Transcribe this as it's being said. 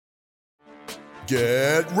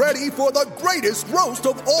Get ready for the greatest roast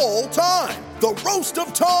of all time, the Roast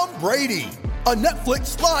of Tom Brady, a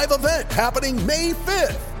Netflix live event happening May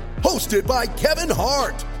 5th. Hosted by Kevin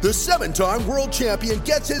Hart, the 7-time world champion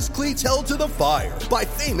gets his cleats held to the fire by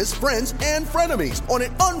famous friends and frenemies on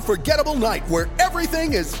an unforgettable night where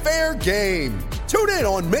everything is fair game. Tune in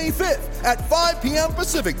on May 5th at 5 p.m.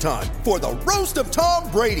 Pacific time for the Roast of Tom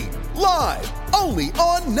Brady, live only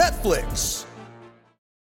on Netflix.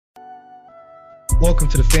 Welcome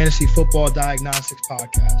to the Fantasy Football Diagnostics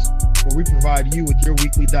Podcast, where we provide you with your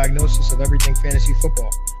weekly diagnosis of everything fantasy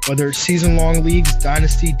football. Whether it's season-long leagues,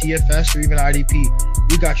 dynasty, DFS, or even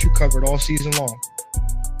IDP, we got you covered all season long.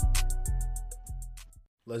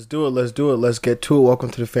 Let's do it. Let's get to it.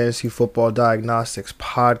 Welcome to the Fantasy Football Diagnostics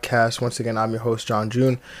Podcast. Once again, I'm your host, John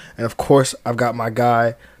June. And of course, I've got my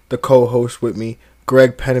guy, the co-host with me,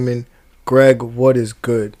 Greg Penniman. Greg, what is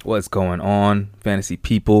good? What's going on, fantasy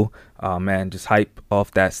people? Man, just hype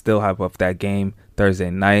off that game Thursday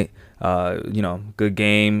night. Good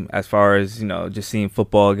game as far as, just seeing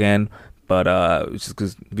football again. But just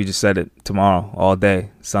because we just said it, tomorrow, all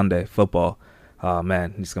day, Sunday, football.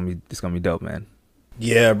 Man, it's gonna be dope, man.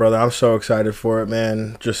 Yeah, brother, I'm so excited for it,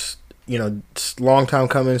 man. Just, it's a long time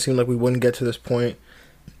coming. It seemed like we wouldn't get to this point.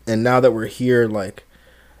 And now that we're here,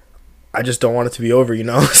 I just don't want it to be over,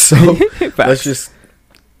 So let's just,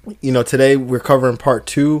 today we're covering part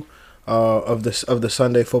 2 of the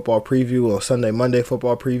Sunday football preview, or Sunday Monday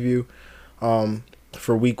football preview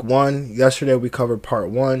for week 1. Yesterday we covered part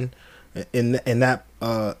 1. In that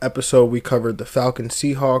episode we covered the Falcons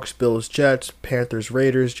Seahawks, Bills Jets, Panthers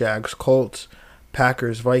Raiders, Jags Colts,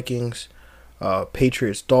 Packers Vikings,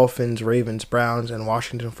 Patriots Dolphins, Ravens Browns, and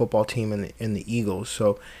Washington football team and the Eagles.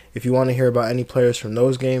 So if you want to hear about any players from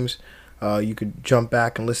those games, you could jump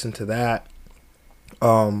back and listen to that.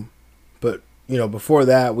 But before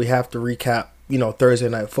that, we have to recap, Thursday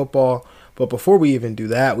Night Football. But before we even do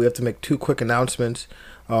that, we have to make 2 quick announcements.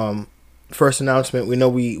 First announcement, we know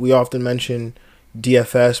we often mention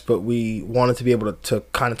DFS, but we wanted to be able to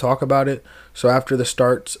kind of talk about it. So after the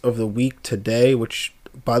starts of the week today, which,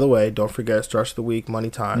 by the way, don't forget, starts of the week, money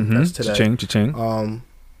time. Mm-hmm. That's today. Cha-ching.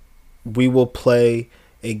 We will play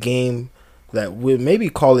a game that we maybe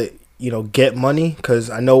call it, get money, because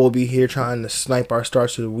I know we'll be here trying to snipe our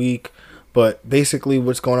starts of the week. But basically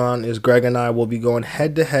what's going on is Greg and I will be going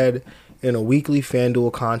head-to-head in a weekly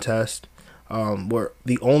FanDuel contest where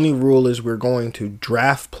the only rule is we're going to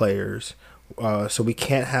draft players. So we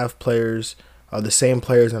can't have players, the same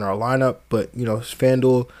players in our lineup. But,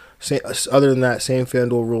 FanDuel, other than that, same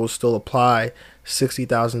FanDuel rules still apply.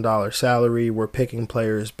 $60,000 salary. We're picking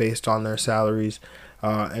players based on their salaries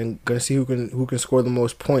and going to see who can score the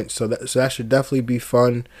most points. So that should definitely be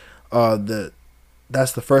fun.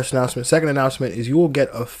 That's the first announcement. Second announcement is you will get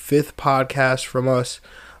a 5th podcast from us.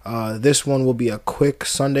 This one will be a quick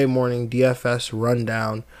Sunday morning DFS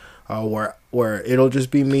rundown where it'll just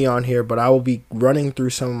be me on here, but I will be running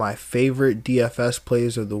through some of my favorite DFS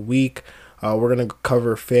plays of the week. We're going to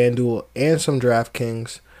cover FanDuel and some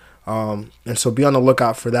DraftKings. And so be on the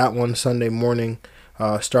lookout for that one Sunday morning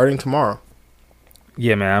starting tomorrow.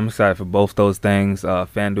 Yeah, man, I'm excited for both those things.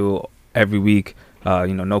 FanDuel every week.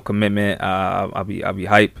 No commitment. I'll be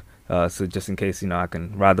hype. So just in case, I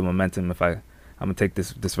can ride the momentum. If I'm gonna take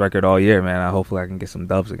this record all year, man. Hopefully I can get some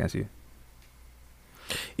dubs against you.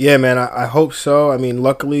 Yeah, man. I hope so. I mean,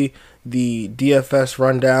 luckily the DFS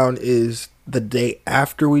rundown is the day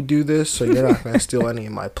after we do this, so you're not gonna steal any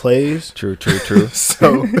of my plays. True.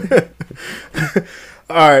 So.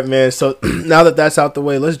 All right, man. So now that that's out the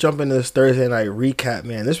way, let's jump into this Thursday night recap,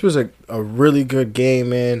 man. This was a really good game,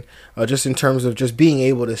 man. Just in terms of just being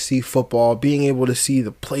able to see football, being able to see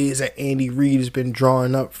the plays that Andy Reid has been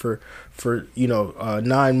drawing up for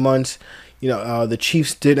 9 months. The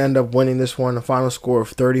Chiefs did end up winning this one, a final score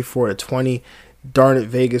of 34-20. Darn it,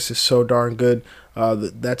 Vegas is so darn good.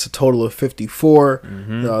 That's a total of 54.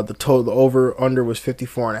 Mm-hmm. The over under was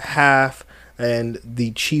 54.5. And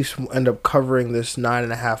the Chiefs end up covering this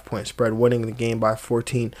 9.5 point spread, winning the game by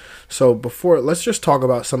 14. So let's just talk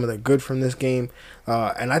about some of the good from this game.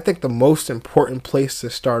 And I think the most important place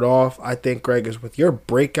to start off, I think, Greg, is with your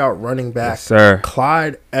breakout running back, yes, sir.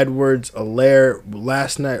 Clyde Edwards-Helaire.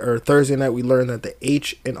 Last night or Thursday night, we learned that the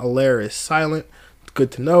H in Helaire is silent. It's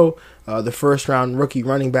good to know. The first round rookie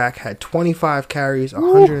running back had 25 carries,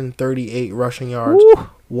 138 rushing yards,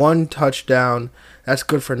 1 touchdown. That's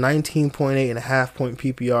good for 19.8 and a half point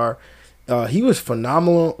PPR. He was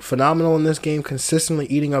phenomenal in this game, consistently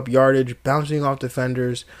eating up yardage, bouncing off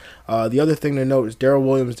defenders. The other thing to note is Darrell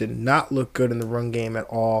Williams did not look good in the run game at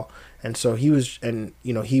all. and so he was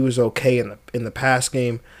okay in the pass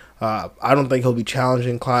game. I don't think he'll be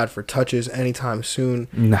challenging Clyde for touches anytime soon.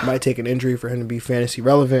 No. It might take an injury for him to be fantasy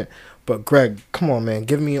relevant. But Greg, come on, man,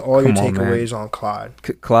 give me all your takeaways on Clyde.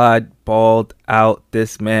 Clyde balled out.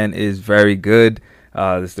 This man is very good.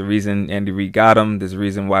 That's the reason Andy Reid got him. There's a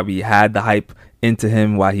reason why we had the hype into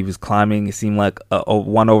him while he was climbing. It seemed like a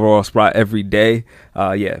one overall spot every day.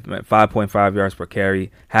 5.5 yards per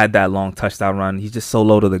carry. Had that long touchdown run. He's just so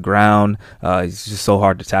low to the ground. He's just so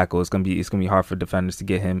hard to tackle. It's gonna be hard for defenders to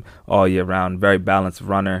get him all year round. Very balanced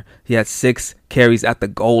runner. He had 6 carries at the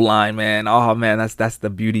goal line, man. Oh man, that's the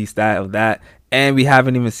beauty stat of that. And we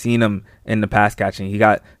haven't even seen him in the pass catching. He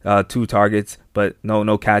got 2 targets, but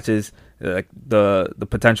no catches. Like the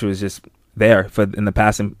potential is just there for in the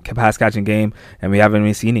pass catching game, and we haven't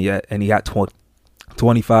even seen it yet. And he got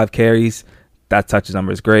 25 carries. That touches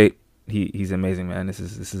number is great. He's amazing, man. This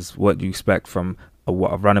is what you expect from a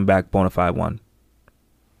running back, bona fide one.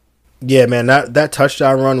 Yeah, man, that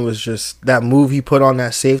touchdown run was just that move he put on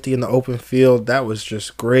that safety in the open field. That was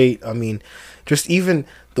just great. I mean, just even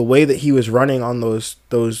the way that he was running on those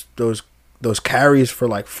carries for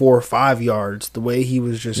like 4 or 5 yards, the way he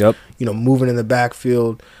was just, moving in the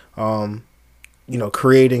backfield,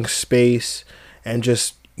 creating space and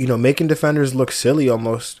just, making defenders look silly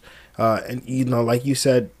almost. And, like you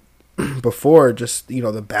said before, just,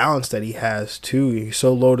 the balance that he has too. He's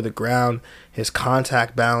so low to the ground. His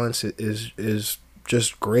contact balance is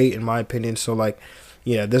just great in my opinion. So like,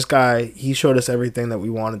 this guy, he showed us everything that we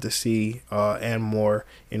wanted to see and more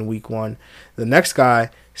in week 1. The next guy,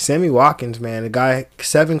 Sammy Watkins, man, the guy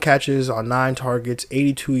 7 catches on 9 targets,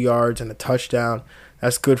 82 yards and a touchdown.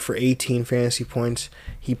 That's good for 18 fantasy points.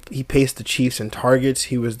 He paced the Chiefs in targets.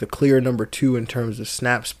 He was the clear number 2 in terms of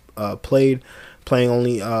snaps played, playing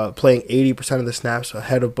 80% of the snaps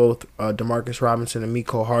ahead of both Demarcus Robinson and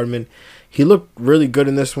Mecole Hardman. He looked really good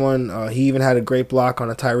in this one. He even had a great block on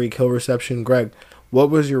a Tyreek Hill reception. Greg, what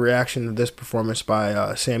was your reaction to this performance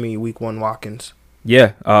by Sammy Week 1 Watkins?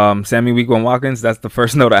 Yeah, Sammy Week 1 Watkins, that's the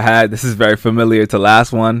first note I had. This is very familiar to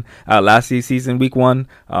last season, Week 1.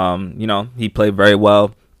 He played very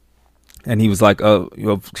well, and he was like a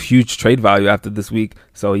huge trade value after this week.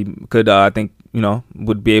 So he could, I think,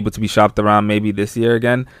 would be able to be shopped around maybe this year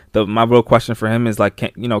again. My real question for him is like,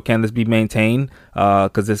 can this be maintained?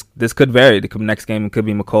 Because this could vary. The next game it could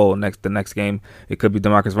be McCole. The next game it could be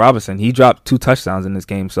Demarcus Robinson. He dropped 2 touchdowns in this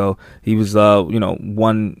game, so he was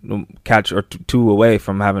 1 catch or 2 away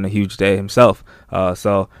from having a huge day himself.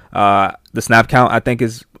 So the snap count I think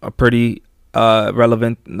is a pretty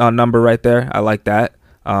relevant number right there. I like that.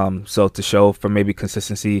 So to show for maybe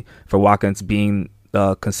consistency for Watkins being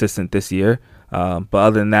consistent this year. But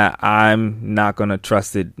other than that, I'm not gonna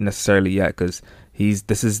trust it necessarily yet because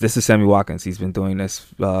this is Sammy Watkins. He's been doing this,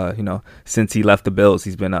 since he left the Bills.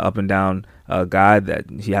 He's been an up and down guy that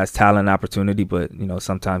he has talent, and opportunity, but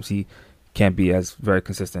sometimes he can't be as very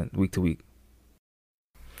consistent week to week.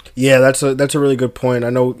 Yeah, that's a really good point. I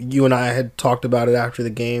know you and I had talked about it after the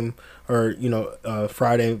game, or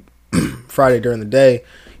Friday during the day.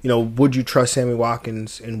 Would you trust Sammy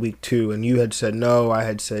Watkins in week 2? And you had said no. I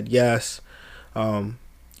had said yes. And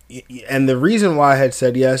the reason why I had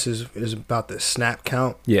said yes is about the snap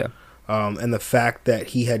count. Yeah. And the fact that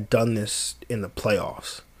he had done this in the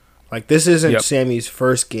playoffs. Like, this isn't Sammy's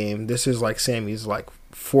first game. This is like Sammy's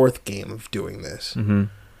 4th game of doing this.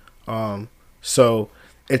 Mm-hmm. So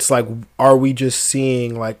it's like, are we just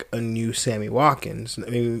seeing like a new Sammy Watkins? I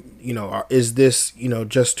mean, is this,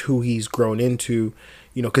 just who he's grown into?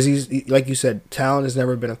 Because he's, like you said, talent has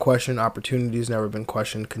never been a question. Opportunity has never been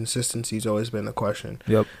questioned. Consistency's always been a question.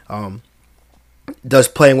 Yep. Does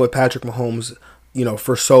playing with Patrick Mahomes,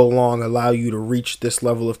 for so long allow you to reach this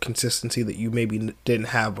level of consistency that you maybe didn't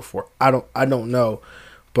have before? I don't know.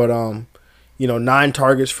 But, 9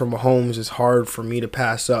 targets for Mahomes is hard for me to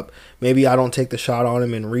pass up. Maybe I don't take the shot on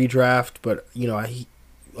him in redraft, but,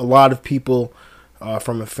 a lot of people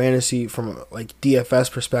from a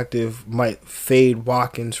DFS perspective might fade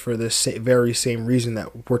Watkins for this very same reason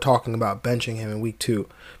that we're talking about benching him in week 2,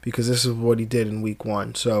 because this is what he did in week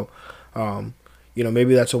 1. So,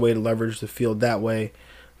 maybe that's a way to leverage the field that way.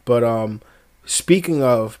 But speaking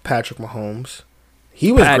of Patrick Mahomes,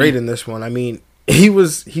 he was great in this one. I mean, he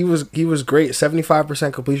was great.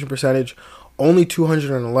 75% completion percentage, only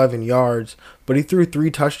 211 yards, but he threw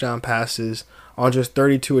 3 touchdown passes on just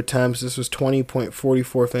 32 attempts. This was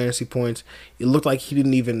 20.44 fantasy points. It looked like he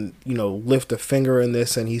didn't even, lift a finger in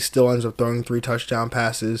this, and he still ends up throwing 3 touchdown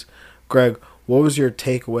passes. Greg, what was your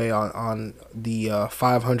takeaway on the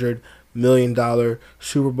 $500 million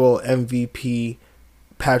Super Bowl MVP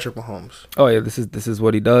Patrick Mahomes? Oh yeah, this is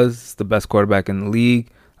what he does. He's the best quarterback in the league.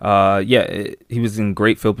 He was in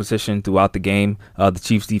great field position throughout the game. The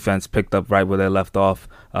Chiefs defense picked up right where they left off,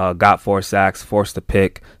 got 4 sacks, forced a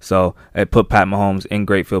pick. So it put Pat Mahomes in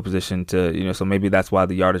great field position so maybe that's why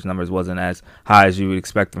the yardage numbers wasn't as high as you would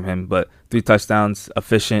expect from him. But 3 touchdowns,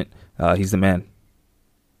 efficient. He's the man.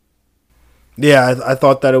 Yeah, I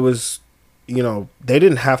thought that it was, they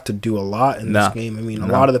didn't have to do a lot in this game. I mean, a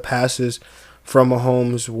lot of the passes from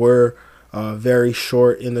Mahomes were very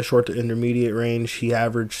short, in the short to intermediate range. He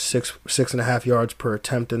averaged 6.5 yards per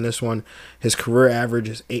attempt in this one. His career average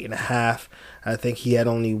is 8.5. I think he had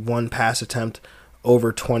only 1 pass attempt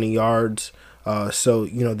over 20 yards. So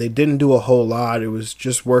they didn't do a whole lot. It was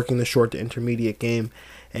just working the short to intermediate game,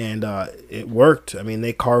 and it worked. I mean,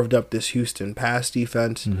 they carved up this Houston pass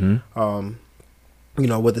defense. Mm-hmm.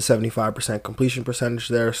 With the 75% completion percentage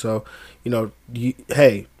there. So,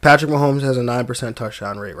 hey, Patrick Mahomes has a 9%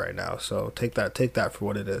 touchdown rate right now. So take that for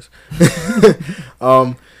what it is.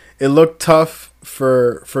 It looked tough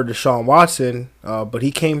for Deshaun Watson, but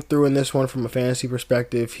he came through in this one from a fantasy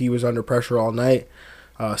perspective. He was under pressure all night.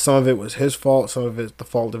 Some of it was his fault. Some of it the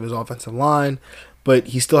fault of his offensive line. But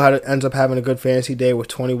he still ends up having a good fantasy day with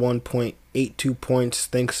 21.82 points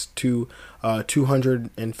thanks to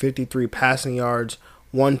 253 passing yards,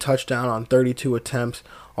 1 touchdown on 32 attempts.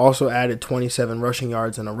 Also added 27 rushing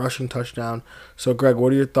yards and a rushing touchdown. So, Greg,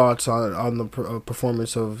 what are your thoughts on the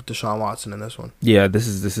performance of Deshaun Watson in this one? Yeah, this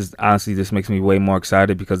is honestly, this makes me way more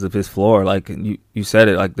excited because of his floor. Like you said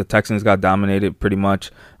it, like the Texans got dominated pretty much.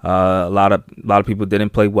 A lot of people didn't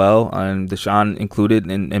play well, and Deshaun included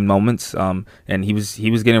in moments. And he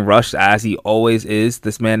was getting rushed as he always is.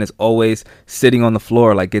 This man is always sitting on the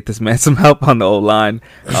floor. Like, get this man some help on the O-line.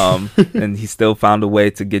 And he still found a way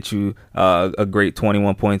to get you a great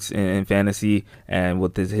 21 points in fantasy and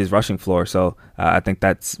with his rushing floor. So I think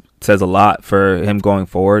that says a lot for him going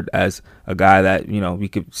forward as a guy that we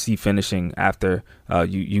could see finishing after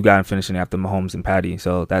you got him finishing after Mahomes and Patty.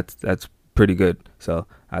 So that's pretty good. So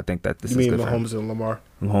I think that this is good. Mahomes and Lamar?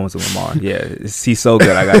 Mahomes and Lamar. Yeah, he's so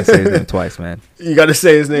good. I gotta say his name twice, man. You gotta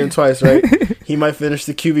say his name twice, right? He might finish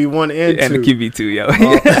the QB1 and 2. The QB2, yo.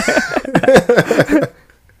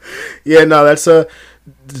 Yeah, no, that's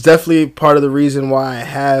definitely part of the reason why I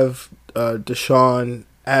have Deshaun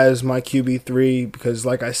as my QB3, because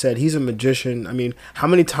like I said, he's a magician. I mean, how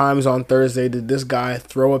many times on Thursday did this guy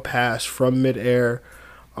throw a pass from midair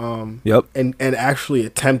and actually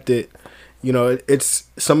attempt it? It's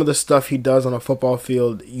some of the stuff he does on a football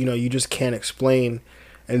field, you just can't explain.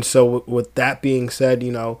 And so with that being said,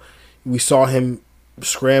 we saw him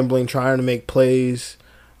scrambling, trying to make plays.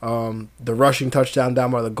 The rushing touchdown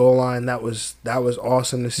down by the goal line, that was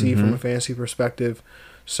awesome to see from a fantasy perspective.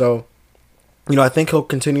 So, I think he'll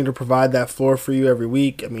continue to provide that floor for you every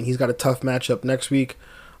week. I mean, he's got a tough matchup next week,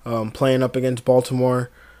 playing up against Baltimore,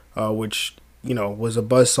 which, was a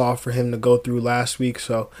buzzsaw for him to go through last week.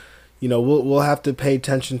 So, we'll have to pay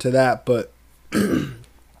attention to that. But,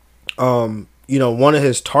 one of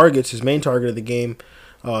his targets, his main target of the game,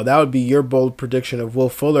 that would be your bold prediction of Will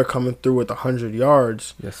Fuller coming through with 100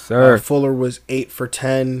 yards. Yes, sir. Fuller was 8 for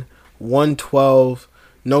 10, 112,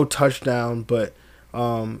 no touchdown, but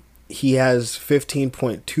he has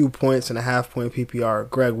 15.2 points and a half-point PPR.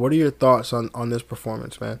 Greg, what are your thoughts on this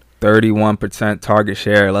performance, man? 31% target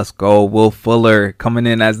share. Let's go. Will Fuller coming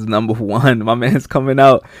in as the number 1. My man's coming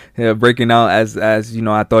out, breaking out as I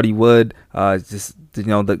thought he would.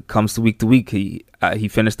 That comes to week, he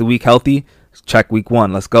finished the week healthy. Check week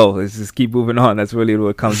 1. Let's go. Let's just keep moving on. That's really what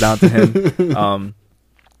it comes down to him.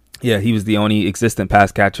 He was the only existent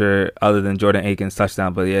pass catcher other than Jordan Akins'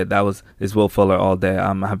 touchdown. But yeah, it's Will Fuller all day.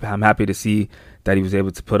 I'm happy to see that he was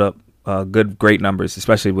able to put up great numbers,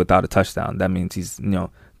 especially without a touchdown. That means he's going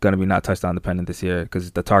to be not touchdown dependent this year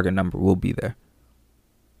because the target number will be there.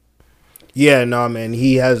 Yeah, no, man.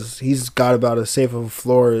 He's got about as safe of a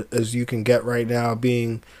floor as you can get right now,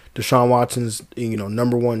 being Deshaun Watson's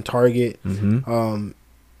number 1 target. 10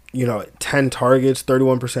 targets,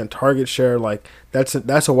 31% target share. Like that's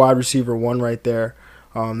a wide receiver 1 right there.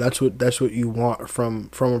 That's what you want from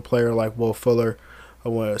a player like Will Fuller,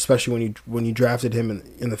 especially when you drafted him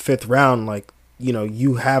in the 5th round. Like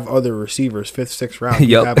you have other receivers, 5th, 6th round.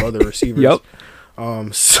 You have other receivers.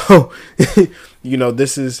 So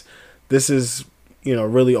this is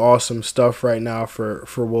really awesome stuff right now for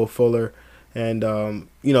Will Fuller. And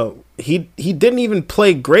he didn't even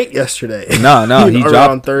play great yesterday. No, he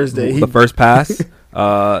dropped on Thursday. The first pass. He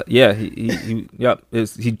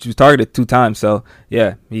was targeted 2 times. So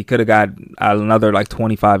yeah, he could have got another like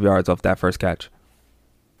 25 yards off that first catch.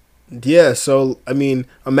 Yeah, so I mean,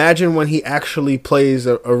 imagine when he actually plays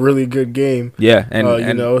a really good game. Yeah, and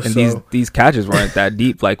so these catches weren't that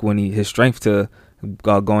deep. Like when his strength to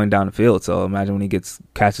going down the field. So imagine when he gets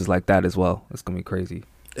catches like that as well. It's gonna be crazy.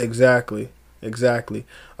 Exactly.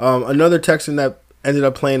 Another Texan that ended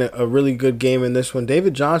up playing a really good game in this one,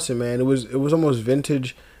 David Johnson. Man, it was almost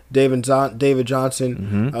vintage David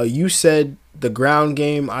Johnson. Mm-hmm. You said the ground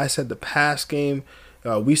game. I said the pass game.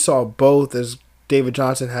 We saw both as David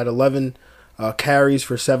Johnson had 11 carries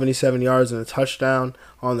for 77 yards and a touchdown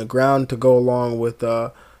on the ground to go along with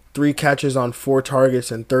 3 catches on 4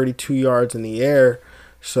 targets and 32 yards in the air.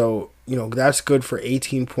 So, that's good for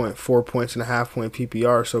 18.4 points and a half point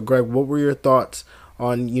PPR. So, Greg, what were your thoughts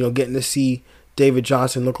on, getting to see David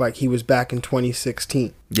Johnson look like he was back in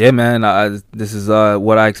 2016? Yeah, man. This is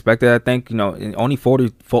what I expected. I think, only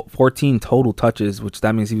 14 total touches, which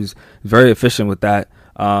that means he was very efficient with that.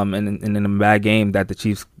 And in a bad game that the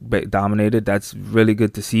Chiefs dominated, that's really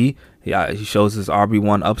good to see. Yeah, he shows his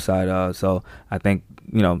RB1 upside. So I think,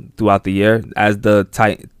 throughout the year, as the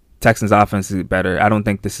Texans offense is better, I don't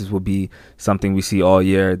think will be something we see all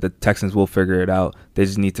year. The Texans will figure it out. They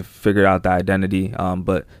just need to figure out the identity.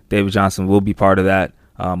 But David Johnson will be part of that.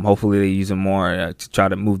 Hopefully they use him more to try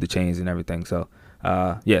to move the chains and everything. So,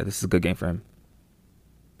 this is a good game for him.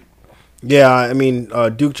 Yeah, I mean,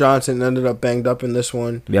 Duke Johnson ended up banged up in this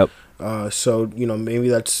one. Yep. So, maybe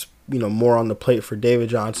that's, more on the plate for David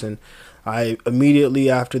Johnson. I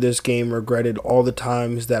immediately after this game regretted all the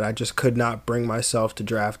times that I just could not bring myself to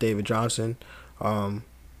draft David Johnson.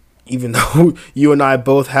 Even though you and I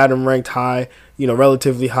both had him ranked high,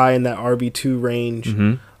 relatively high in that RB2 range.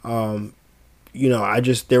 Mm-hmm.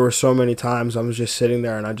 There were so many times I was just sitting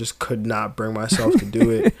there and I just could not bring myself to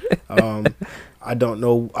do it. I don't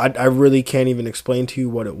know. I really can't even explain to you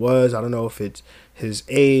what it was. I don't know if it's his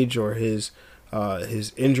age or his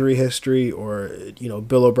injury history or,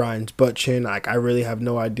 Bill O'Brien's butt chin. Like, I really have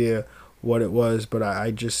no idea what it was, but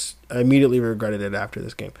I immediately regretted it after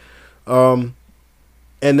this game.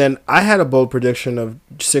 And then I had a bold prediction of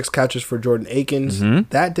 6 catches for Jordan Akins. Mm-hmm.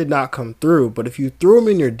 That did not come through, but if you threw him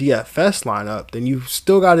in your DFS lineup, then you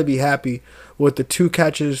still got to be happy with the 2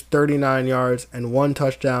 catches, 39 yards, and 1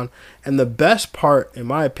 touchdown. And the best part, in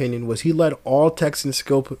my opinion, was he led all Texan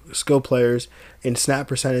skill players in snap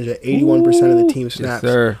percentage at 81% of the team snaps,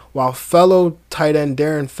 yes, while fellow tight end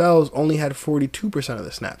Darren Fells only had 42% of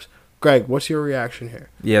the snaps. Greg, what's your reaction here?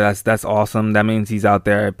 Yeah, that's awesome. That means he's out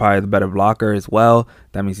there probably the better blocker as well.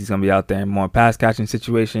 That means he's going to be out there in more pass catching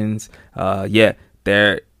situations.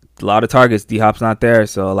 There a lot of targets. D-Hop's not there,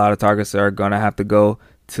 so a lot of targets are going to have to go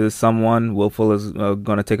to someone. Will Fuller is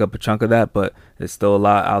going to take up a chunk of that, but there's still a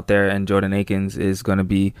lot out there, and Jordan Akins is going to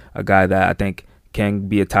be a guy that I think can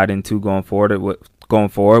be a tight end 2 going forward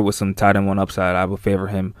with some tight end 1 upside. I would favor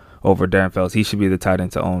him over Darren Fells. He should be the tight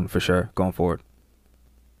end to own for sure going forward.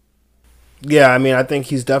 Yeah, I mean, I think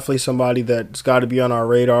he's definitely somebody that's got to be on our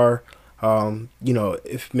radar.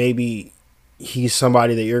 If maybe he's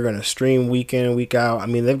somebody that you're going to stream week in and week out. I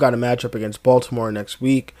mean, they've got a matchup against Baltimore next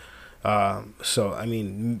week. So, I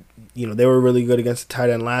mean, they were really good against the tight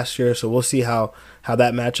end last year. So we'll see how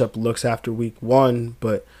that matchup looks after week 1.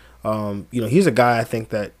 But, he's a guy I think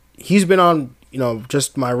that he's been on,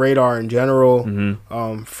 just my radar in general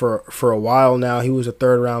for a while now. He was a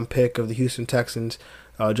 3rd-round pick of the Houston Texans.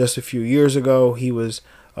 Just a few years ago, he was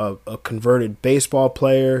a converted baseball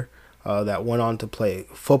player that went on to play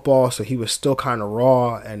football, so he was still kind of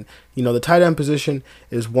raw. And, the tight end position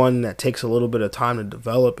is one that takes a little bit of time to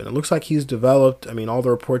develop, and it looks like he's developed. I mean, all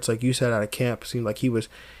the reports, like you said, out of camp seemed like he was,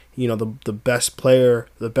 the best player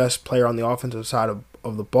on the offensive side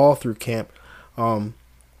of the ball through camp. And,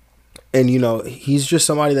 he's just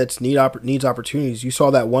somebody that needs opportunities. You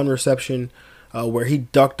saw that 1 reception where he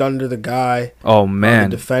ducked under the guy. Oh, man.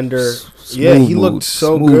 The defender. He looked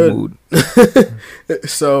so good.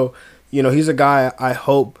 So, he's a guy I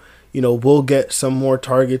hope, will get some more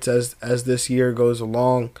targets as this year goes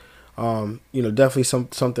along. Definitely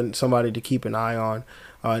somebody to keep an eye on.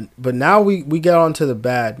 But now we get on to the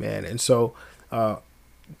bad, man. And so,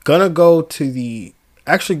 gonna go to the...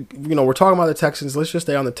 Actually, we're talking about the Texans. Let's just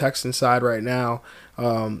stay on the Texans side right now.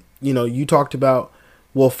 You talked about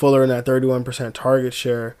Will Fuller in that 31% target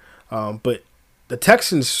share. But the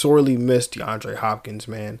Texans sorely missed DeAndre Hopkins,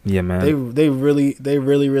 man. Yeah, man. They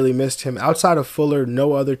really missed him. Outside of Fuller,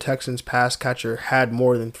 no other Texans pass catcher had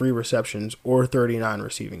more than 3 receptions or 39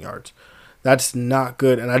 receiving yards. That's not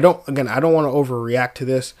good. And I don't want to overreact to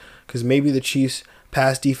this because maybe the Chiefs'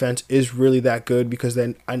 pass defense is really that good because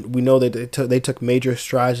then we know that they took major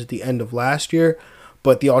strides at the end of last year.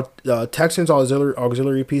 But the Texans'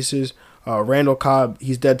 auxiliary pieces Randall Cobb,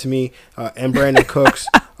 he's dead to me, and Brandon Cooks,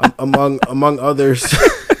 among others.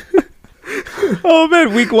 Oh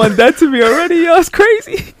man, week 1 dead to me already. Yo, it's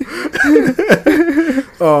crazy.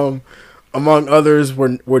 Among others,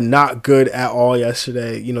 were not good at all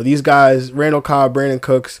yesterday. You know, these guys, Randall Cobb, Brandon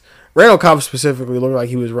Cooks. Randall Cobb specifically looked like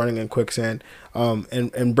he was running in quicksand.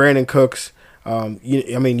 And Brandon Cooks,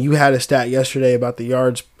 you had a stat yesterday about the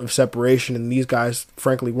yards of separation, and these guys,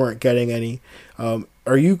 frankly, weren't getting any.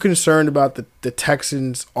 Are you concerned about the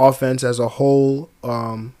Texans' offense as a whole,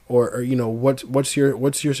 or what's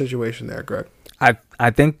your situation there, Greg? I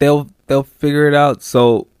think they'll figure it out.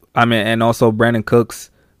 So and also Brandon Cooks,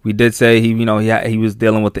 we did say he was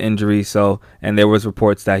dealing with the injury. So, and there was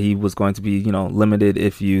reports that he was going to be limited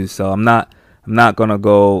if used. So I'm not gonna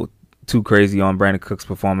go too crazy on Brandon Cooks'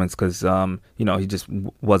 performance because he just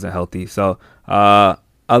wasn't healthy. So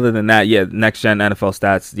other than that, next gen NFL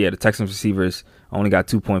stats, the Texans receivers only got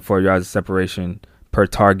 2.4 yards of separation per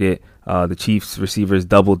target. The Chiefs receivers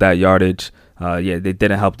doubled that yardage. They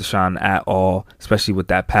didn't help Deshaun at all, especially with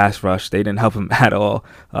that pass rush. They didn't help him at all.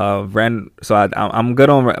 I'm good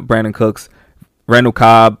on Brandon Cooks. Randall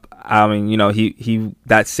Cobb, he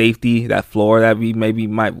that safety, that floor that we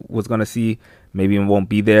was going to see, maybe it won't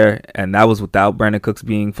be there. And that was without Brandon Cooks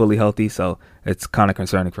being fully healthy. So it's kind of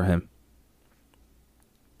concerning for him.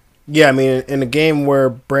 Yeah, in a game where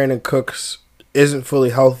Brandon Cooks isn't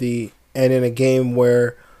fully healthy, and in a game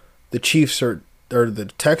where the Chiefs or the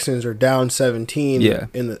Texans are down 17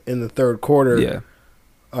 in the third quarter.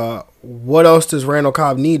 What else does Randall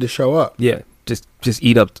Cobb need to show up? Yeah, just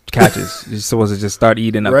eat up catches. You're supposed to just start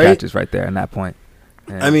eating up catches right there in that point.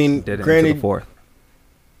 And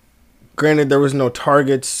granted, there was no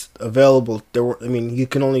targets available. You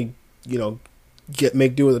can only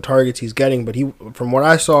make do with the targets he's getting, but from what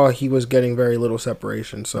I saw, he was getting very little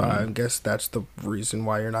separation. So I guess that's the reason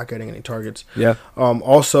why you're not getting any targets. Yeah.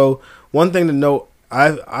 Also, one thing to note,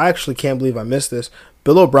 I actually can't believe I missed this.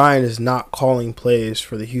 Bill O'Brien is not calling plays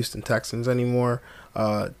for the Houston Texans anymore.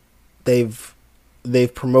 They've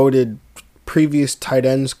promoted previous tight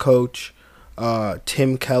ends coach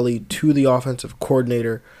Tim Kelly to the offensive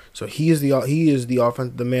coordinator. So he is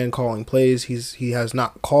the man calling plays. He has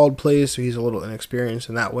not called plays, so he's a little inexperienced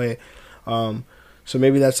in that way. So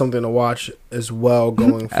maybe that's something to watch as well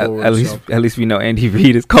going forward. At least we know Andy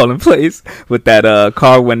Reid is calling plays with that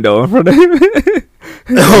car window in front of him.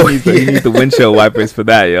 He needs the windshield wipers for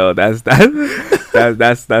that, yo. That's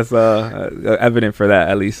evident for that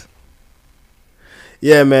at least.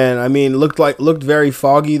 Yeah, man. Looked very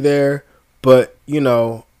foggy there, but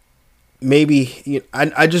maybe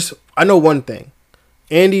I know one thing.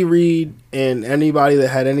 Andy Reid and anybody that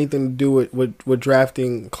had anything to do with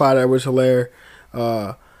drafting Clyde Edwards-Helaire,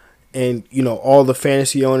 and all the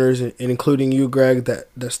fantasy owners, and including you, Greg, that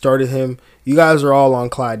started him, you guys are all on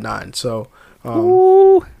Clyde 9. So,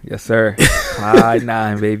 ooh, yes, sir. Clyde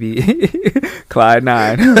 9, baby. Clyde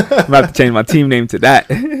 9. I'm about to change my team name to that.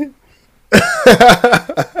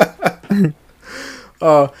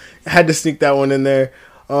 Had to sneak that one in there.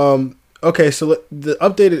 Okay, so the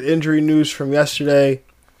updated injury news from yesterday,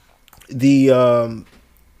 the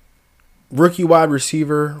rookie wide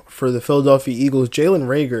receiver for the Philadelphia Eagles, Jalen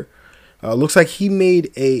Reagor, looks like he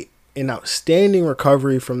made an outstanding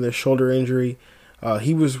recovery from this shoulder injury.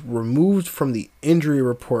 He was removed from the injury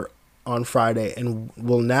report on Friday and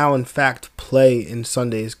will now, in fact, play in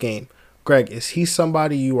Sunday's game. Greg, is he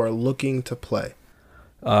somebody you are looking to play?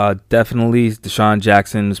 Definitely Deshaun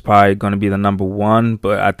Jackson is probably going to be the number one,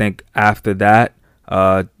 but I think after that,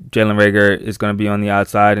 Jalen Reagor is going to be on the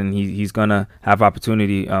outside, and he's going to have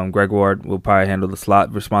opportunity. Greg Ward will probably handle the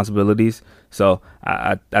slot responsibilities, so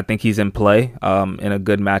I think he's in play in a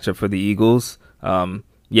good matchup for the Eagles. I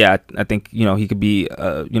think he could be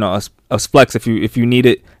a flex if you need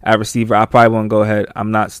it at receiver. I probably won't go ahead.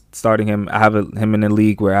 I'm not starting him. I have him in the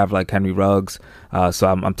league where I have like Henry Ruggs, so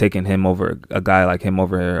I'm taking him over a guy like him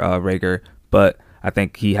over Reagor. But I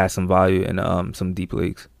think he has some value in some deep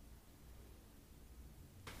leagues.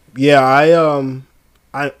 Yeah,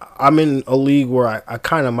 I'm in a league where I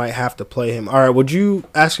kind of might have to play him. All right, would you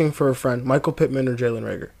asking for a friend, Michael Pittman or Jalen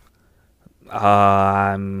Reagor?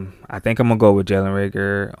 I think I'm gonna go with Jalen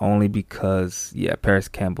Reagor only because Paris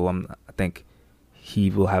Campbell. I think he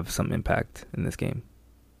will have some impact in this game.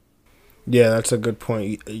 Yeah, that's a good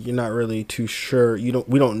point. You're not really too sure.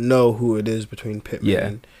 We don't know who it is between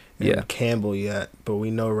Pittman and Campbell yet, but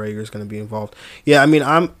we know Reagor's going to be involved. Yeah,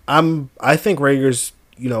 I think Reagor's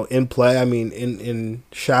in play. In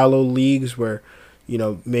shallow leagues where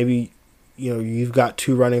maybe you've got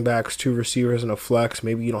two running backs, two receivers, and a flex.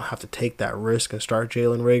 Maybe you don't have to take that risk and start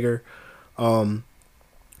Jalen Reagor.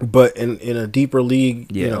 But in a deeper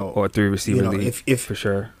league, or 3 receiver league, if for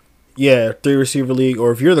sure. Yeah, 3 receiver league,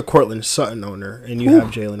 or if you're the Cortland Sutton owner and you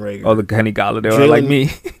have Jalen Reagor. Oh, the Kenny Golladay like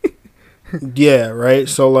me. Yeah, right.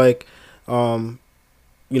 So like, I'm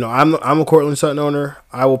a Cortland Sutton owner.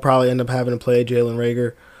 I will probably end up having to play Jalen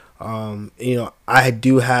Reagor. I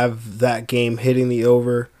do have that game hitting the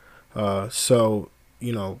over. So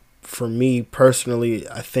for me personally,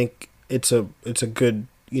 I think it's a good,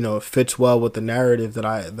 it fits well with the narrative that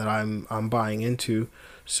I'm buying into.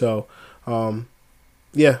 So,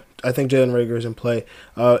 yeah, I think Jalen Reagor is in play.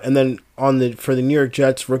 And then for the New York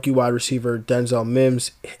Jets, rookie wide receiver Denzel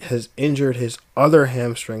Mims has injured his other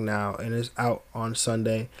hamstring now and is out on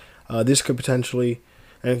Sunday. He could potentially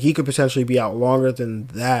be out longer than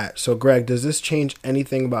that. So, Greg, does this change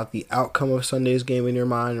anything about the outcome of Sunday's game in your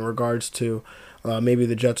mind in regards to maybe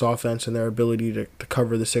the Jets' offense and their ability to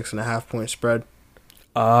cover the 6.5 point spread?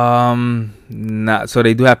 Not. So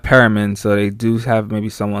they do have Perriman, so they do have maybe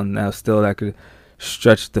someone now still that could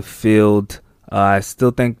stretch the field. I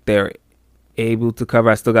still think they're able to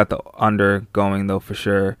cover. I still got the under going though for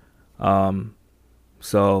sure.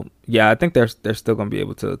 So yeah, I think they're still going to be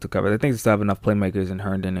able to cover. I think they still have enough playmakers in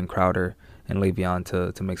Herndon and Crowder and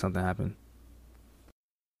Le'Veon to make something happen.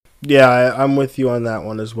 Yeah, I'm with you on that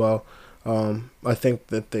one as well. I think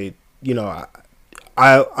that they,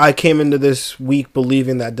 I came into this week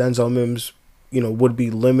believing that Denzel Mims, would be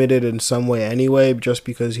limited in some way anyway, just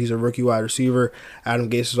because he's a rookie wide receiver. Adam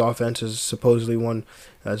Gase's offense is supposedly one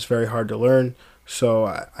that's very hard to learn. So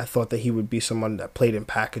I thought that he would be someone that played in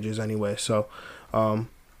packages anyway. So,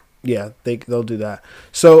 yeah, they'll do that.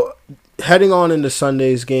 So heading on into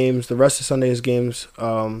Sunday's games, the rest of Sunday's games,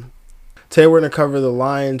 today we're going to cover the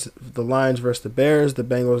Lions versus the Bears, the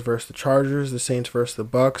Bengals versus the Chargers, the Saints versus the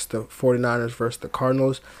Bucks, the 49ers versus the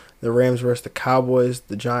Cardinals, the Rams versus the Cowboys,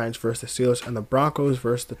 the Giants versus the Steelers, and the Broncos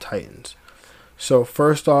versus the Titans. So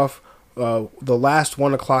first off, the last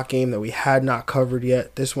 1 o'clock game that we had not covered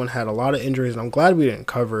yet, this one had a lot of injuries, and I'm glad we didn't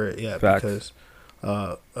cover it yet. Facts.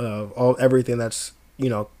 Because everything that's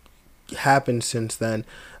happened since then.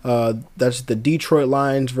 That's the Detroit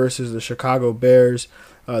Lions versus the Chicago Bears.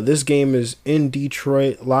 This game is in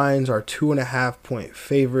Detroit. Lions are 2.5 point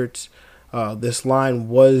favorites. This line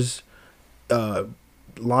was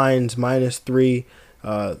Lions -3.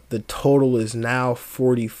 The total is now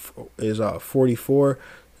 44.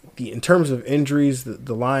 In terms of injuries,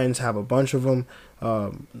 the Lions have a bunch of them.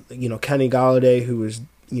 Kenny Golladay, who is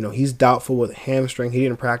he's doubtful with a hamstring. He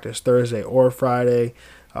didn't practice Thursday or Friday,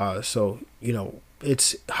 so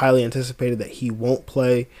it's highly anticipated that he won't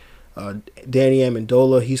play. Danny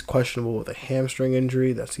Amendola, he's questionable with a hamstring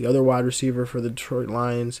injury. That's the other wide receiver for the Detroit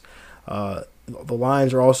Lions. The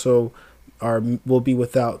Lions will be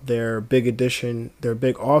without their big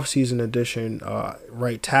offseason addition,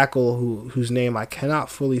 right tackle, whose name I cannot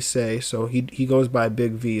fully say. So he goes by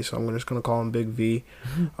Big V. So I'm just gonna call him Big V.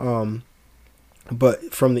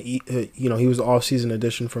 But from the he was the offseason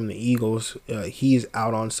addition from the Eagles. He's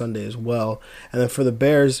out on Sunday as well. And then for the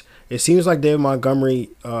Bears, it seems like David Montgomery,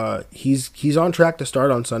 he's on track to start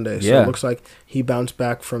on Sunday. So It looks like he bounced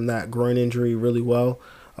back from that groin injury really well.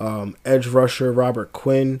 Edge rusher Robert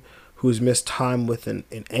Quinn, who's missed time with an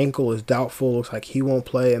ankle, is doubtful. Looks like he won't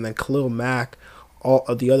play. And then Khalil Mack,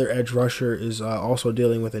 the other edge rusher, is also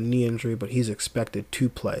dealing with a knee injury, but he's expected to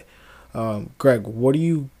play. Greg, what do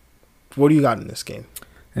you got in this game?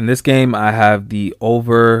 In this game, I have the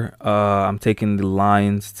over. I'm taking the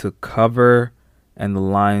Lions to cover and the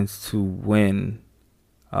Lions to win.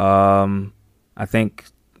 I think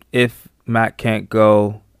if Matt can't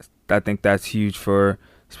go, I think that's huge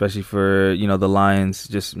especially for the Lions,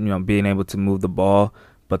 just being able to move the ball.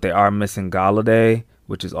 But they are missing Golladay,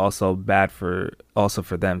 which is also bad for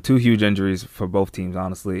them. 2 huge injuries for both teams,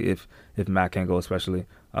 honestly. If Matt can't go, especially,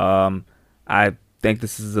 I think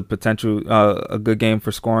this is a potential a good game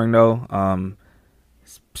for scoring though,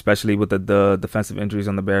 especially with the defensive injuries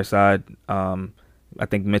on the Bears side. I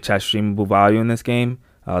think Mitch has streamable value in this game.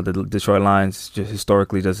 The Detroit Lions just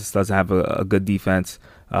historically just doesn't have a good defense.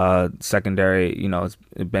 Secondary, is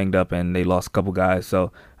banged up and they lost a couple guys.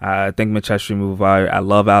 So I think Mitch has streamable value. I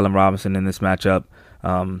love Allen Robinson in this matchup.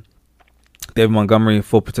 David Montgomery,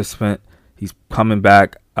 full participant. He's coming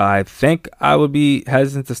back. I think I would be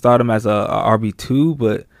hesitant to start him as a RB2,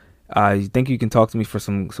 but I think you can talk to me for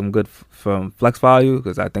some good from flex value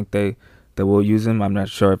because I think they will use him. I'm not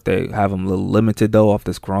sure if they have him a little limited though off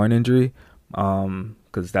this groin injury,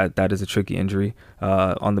 because that is a tricky injury.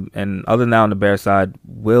 And other than that, on the Bears side,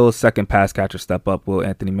 will second pass catcher step up? Will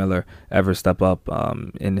Anthony Miller ever step up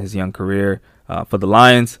in his young career? For the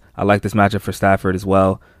Lions, I like this matchup for Stafford as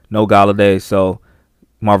well. No Golladay, so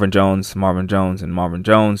Marvin Jones.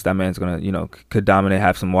 That man's gonna, could dominate,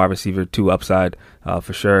 have some wide receiver 2 upside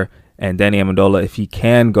for sure. And Danny Amendola, if he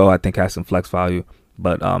can go, I think has some flex value.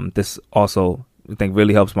 But this also, I think,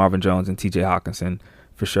 really helps Marvin Jones and T.J. Hockenson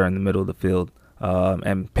for sure in the middle of the field.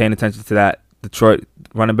 And paying attention to that Detroit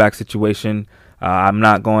running back situation, I'm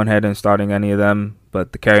not going ahead and starting any of them.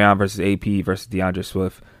 But the carry on versus AP versus DeAndre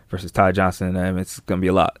Swift versus Ty Johnson, it's going to be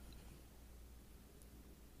a lot.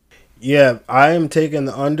 Yeah, I am taking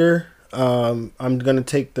the under. I'm going to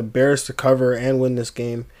take the Bears to cover and win this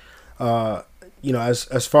game.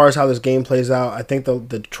 As far as how this game plays out, I think the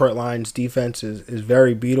Detroit Lions defense is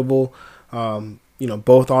very beatable,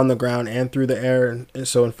 both on the ground and through the air. And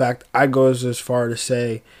so, in fact, I go as far to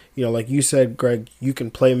say, like you said, Greg, you can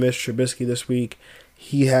play Mitch Trubisky this week.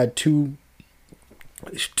 He had 3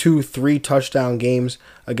 touchdown games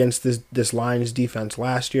against this Lions defense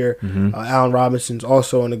last year. Mm-hmm. Allen Robinson's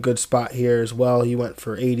also in a good spot here as well. He went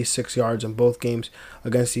for 86 yards in both games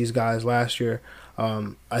against these guys last year.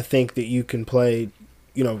 I think that you can play,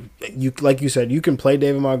 like you said, you can play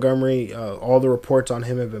David Montgomery. All the reports on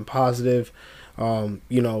him have been positive.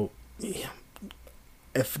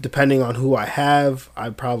 If depending on who I have,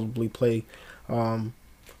 I'd probably play.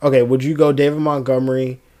 Okay, would you go David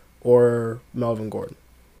Montgomery or Melvin Gordon?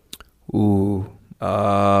 Ooh,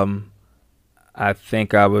 I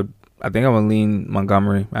think I would lean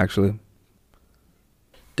Montgomery, actually.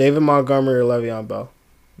 David Montgomery or Le'Veon Bell?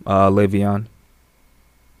 Le'Veon.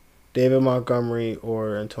 David Montgomery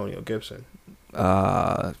or Antonio Gibson?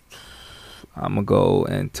 I'm gonna go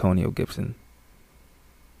Antonio Gibson.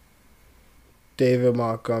 David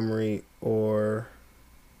Montgomery or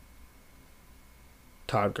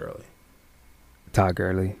Todd Gurley? Todd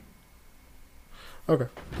Gurley. Okay.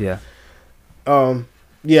 Yeah.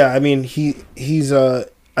 Yeah, I mean he's I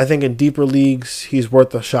think in deeper leagues he's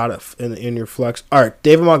worth a shot in your flex. All right,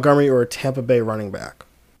 David Montgomery or a Tampa Bay running back?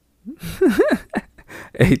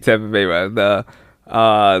 A Tampa Bay running the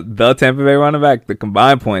Tampa Bay running back. The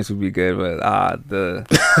combined points would be good, but the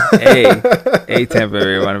a Tampa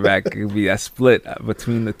Bay running back could be a split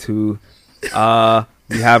between the two.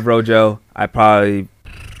 We have Rojo. I probably,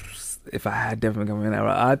 if I had David Montgomery in that,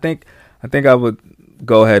 I think I would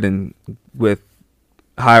go ahead and with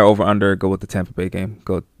higher over under go with the Tampa Bay game.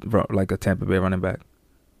 Go like a Tampa Bay running back.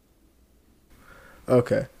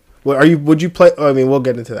 Okay. Well, would you play? I mean, we'll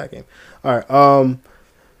get into that game. All right.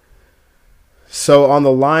 So on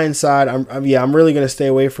the Lions side, I'm really gonna stay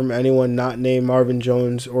away from anyone not named Marvin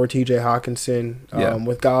Jones or T.J. Hockenson.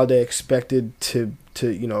 With Galladay expected to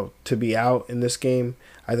be out in this game,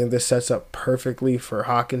 I think this sets up perfectly for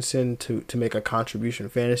Hockenson to make a contribution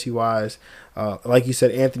fantasy wise. Like you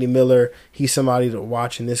said, Anthony Miller, he's somebody to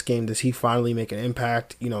watch in this game. Does he finally make an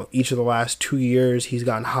impact? Each of the last 2 years, he's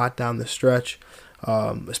gotten hot down the stretch,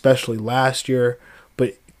 especially last year.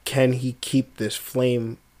 But can he keep this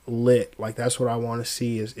flame lit? Like, that's what I want to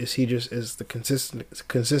see. Is the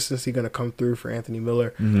consistency going to come through for Anthony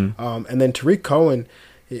Miller? Mm-hmm. And then Tariq Cohen,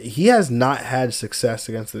 he has not had success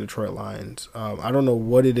against the Detroit Lions. I don't know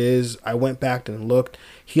what it is. I went back and looked.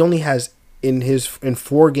 He only has in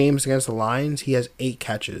 4 games against the Lions, he has 8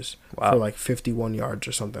 catches for like 51 yards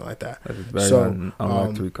or something like that. That's very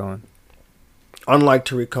unlike Tariq Cohen. Unlike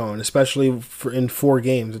Tariq Cohen, especially in 4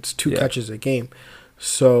 games, it's 2 catches a game.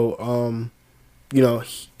 So,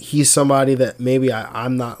 he's somebody that maybe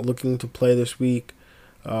I'm not looking to play this week.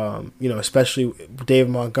 Especially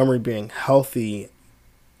David Montgomery being healthy.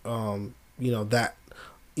 If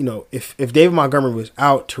David Montgomery was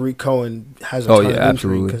out, Tariq Cohen has a ton of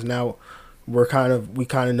injury because now we kind of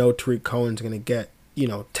know Tariq Cohen's going to get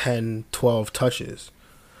 10, 12 touches.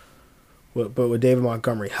 But with David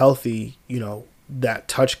Montgomery healthy, that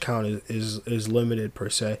touch count is limited per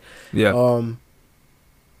se. Yeah.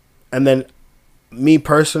 And then me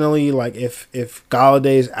personally, like if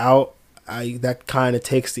Galladay's out, that kind of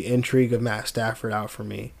takes the intrigue of Matt Stafford out for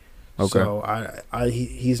me. Okay. So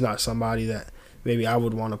he's not somebody that maybe I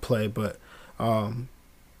would want to play, but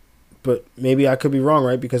maybe I could be wrong,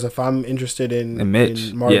 right? Because if I'm interested in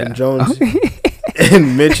Marvin Jones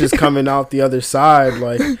and Mitch is coming out the other side,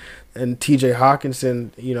 like, and T.J.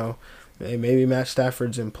 Hockenson, maybe Matt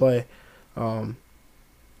Stafford's in play.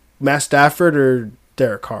 Matt Stafford or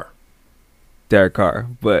Derek Carr? Derek Carr,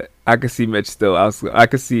 but I could see Mitch still. I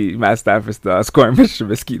could see Matt Stafford still outscoring Mitch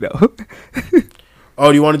Trubisky though. Oh,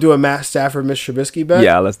 do you want to do a Matt Stafford, Mitch Trubisky bet?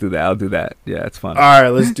 Yeah, let's do that. I'll do that. Yeah, it's fun. All right,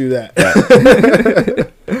 let's do that.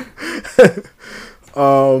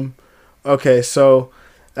 Okay, so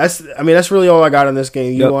that's really all I got in this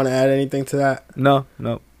game. You want to add anything to that? No.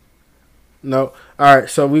 No. All right,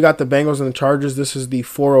 so we got the Bengals and the Chargers. This is the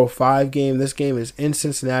 4:05 game. This game is in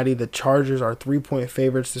Cincinnati. The Chargers are 3-point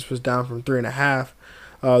favorites. This was down from 3.5.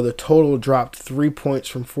 The total dropped 3 points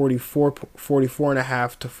from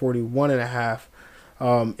 44.5 to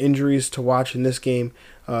 41.5. Injuries to watch in this game.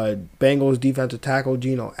 Bengals defensive tackle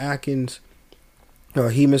Geno Atkins.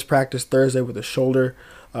 He missed practice Thursday with a shoulder.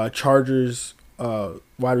 Chargers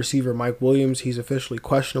wide receiver Mike Williams. He's officially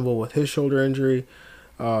questionable with his shoulder injury.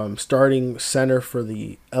 Starting center for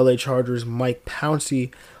the LA Chargers, Mike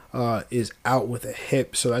Pouncey, is out with a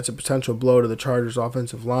hip, so that's a potential blow to the Chargers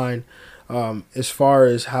offensive line. As far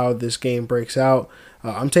as how this game breaks out,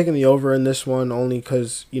 I'm taking the over in this one only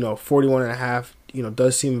because 41.5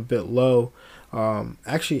 does seem a bit low.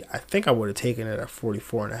 Actually, I think I would have taken it at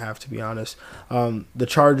 44.5 to be honest. The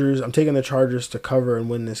Chargers, I'm taking the Chargers to cover and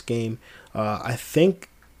win this game. I think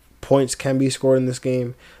points can be scored in this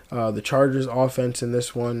game. The Chargers offense in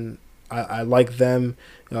this one, I like them.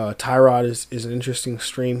 Tyrod is an interesting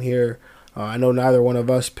stream here. I know neither one of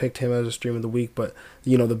us picked him as a stream of the week, but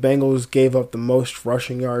the Bengals gave up the most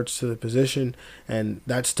rushing yards to the position, and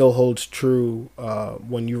that still holds true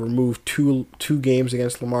when you remove two games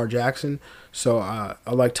against Lamar Jackson. So I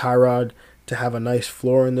like Tyrod to have a nice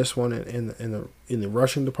floor in this one in the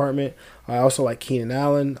rushing department. I also like Keenan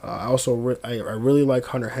Allen. I really like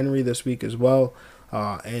Hunter Henry this week as well.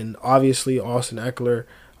 And obviously Austin Eckler,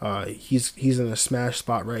 he's in a smash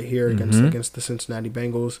spot right here against the Cincinnati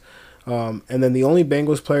Bengals. And then the only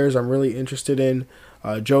Bengals players I'm really interested in,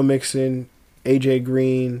 Joe Mixon, AJ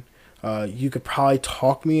Green. You could probably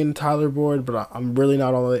talk me into Tyler Boyd, but I'm really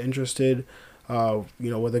not all that interested.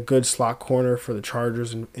 With a good slot corner for the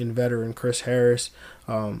Chargers and veteran Chris Harris.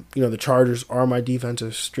 The Chargers are my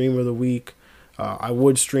defensive stream of the week. I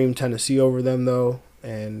would stream Tennessee over them though,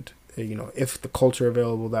 and if the Colts are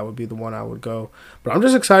available, that would be the one I would go. But I'm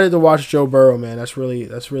just excited to watch Joe Burrow, man. That's really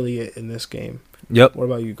it in this game. Yep. What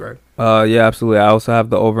about you, Greg? Yeah, absolutely. I also have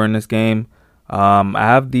the over in this game. I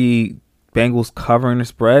have the Bengals covering the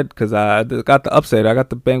spread because I got the upset. I got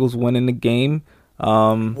the Bengals winning the game.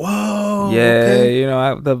 Whoa.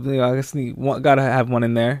 Yeah, okay. I guess gotta have one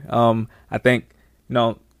in there. I think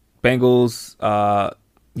Bengals.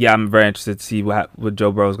 I'm very interested to see what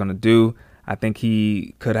Joe Burrow is gonna do. I think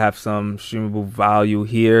he could have some streamable value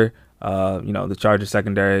here. The Chargers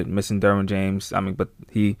secondary missing Derwin James. But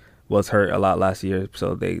he was hurt a lot last year,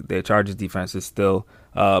 so their Chargers defense is still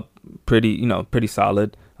pretty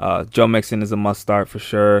solid. Joe Mixon is a must start for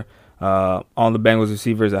sure. All the Bengals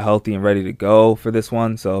receivers are healthy and ready to go for this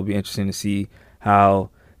one, so it'll be interesting to see how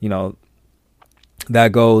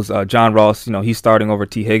that goes. John Ross, he's starting over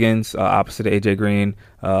T. Higgins, opposite of AJ Green.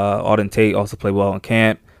 Auden Tate also played well in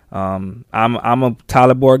camp. I'm a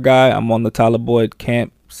Tyler Boyd guy. I'm on the Tyler Boyd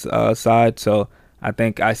camp side, so I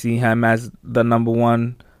think I see him as the number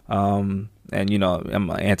one. I'm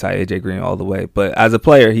anti AJ Green all the way, but as a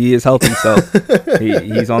player, he is healthy, so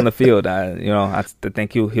he's on the field. I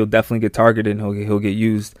think he'll definitely get targeted and he'll get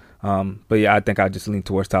used. But yeah, I think I just lean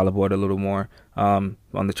towards Tyler Boyd a little more. On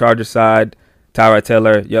the Chargers side, Tyrod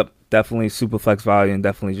Taylor, yep, definitely super flex value and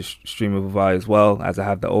definitely just streamable value as well, as I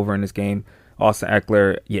have the over in this game. Austin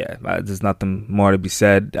Eckler, yeah, there's nothing more to be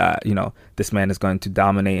said. This man is going to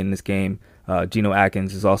dominate in this game. Geno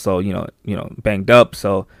Atkins is also, banged up,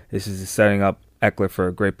 so this is setting up Eckler for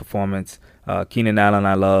a great performance. Keenan Allen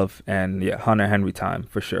I love, and yeah, Hunter Henry time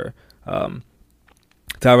for sure.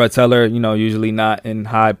 Tyrod Taylor, usually not in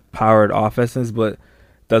high-powered offenses, but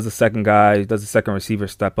does the second receiver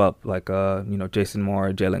step up like Jason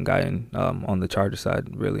Moore, Jalen Guyton on the Chargers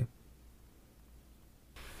side, really.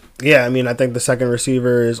 Yeah, I think the second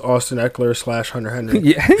receiver is Austin Eckler / Hunter Henry.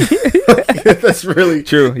 Yeah. That's really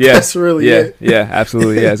true. Yeah, that's really it. Yeah,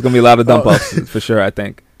 absolutely. Yeah, it's gonna be a lot of dump offs for sure. I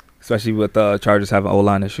think, especially with Chargers having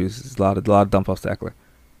O-line issues, it's a lot of dump offs to Eckler.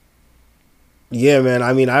 Yeah, man.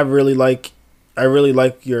 I really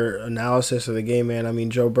like your analysis of the game, man.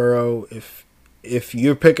 Joe Burrow. If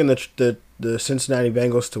you're picking the Cincinnati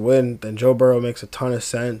Bengals to win, then Joe Burrow makes a ton of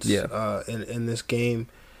sense. Yeah. In this game,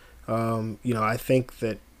 I think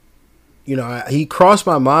that. He crossed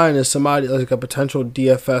my mind as somebody like a potential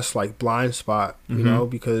DFS like blind spot,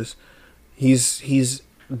 because he's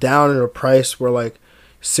down at a price where like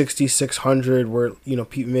 6,600, where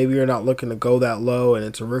maybe you're not looking to go that low, and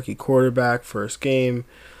it's a rookie quarterback first game.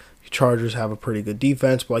 Chargers have a pretty good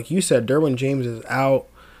defense, but like you said, Derwin James is out.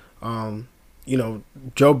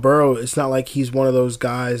 Joe Burrow, it's not like he's one of those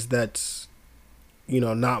guys that's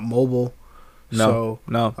not mobile. No.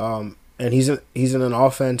 And he's in an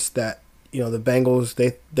offense that. The Bengals,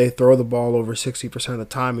 they throw the ball over 60% of the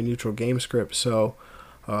time in neutral game script, so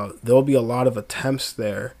there'll be a lot of attempts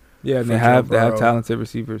there. Yeah, and they have talented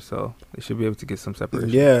receivers, so they should be able to get some separation.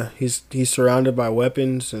 Yeah, he's surrounded by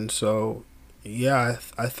weapons, and so yeah,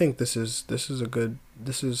 I think this is a good.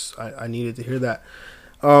 I needed to hear that.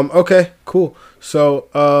 Okay, cool. So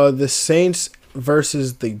the Saints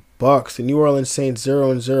versus the Bucks. The New Orleans Saints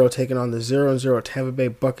 0-0 taking on the 0-0 Tampa Bay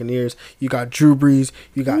Buccaneers. You got Drew Brees,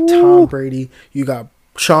 you got Tom Brady, you got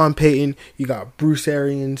Sean Payton, you got Bruce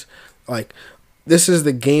Arians. Like, this is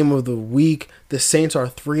the game of the week. The Saints are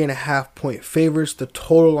 3.5-point favorites. The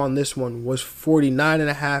total on this one was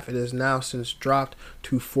 49.5. It has now since dropped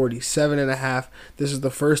to 47.5. This is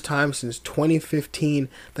the first time since 2015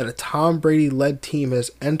 that a Tom Brady-led team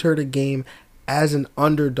has entered a game as an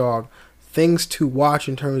underdog. Things to watch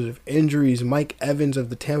in terms of injuries. Mike Evans of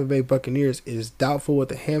the Tampa Bay Buccaneers is doubtful with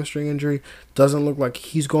a hamstring injury. Doesn't look like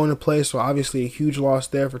he's going to play, so obviously a huge loss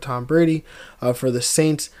there for Tom Brady. For the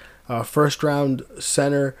Saints, first-round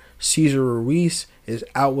center Cesar Ruiz is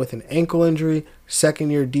out with an ankle injury.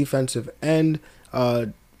 Second-year defensive end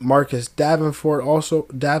Marcus Davenport also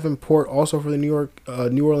for the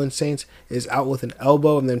New Orleans Saints is out with an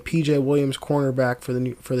elbow, and then P.J. Williams, cornerback for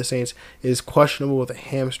the Saints, is questionable with a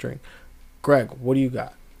hamstring. Greg, what do you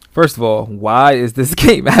got? First of all, why is this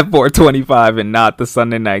game at 4:25 and not the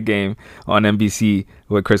Sunday night game on NBC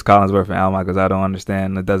with Chris Collinsworth and Al Michaels? I don't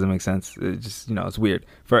understand. It doesn't make sense. It just, it's weird.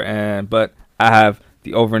 But I have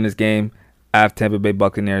the over in this game. I have Tampa Bay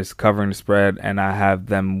Buccaneers covering the spread, and I have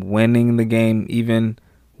them winning the game even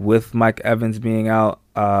with Mike Evans being out.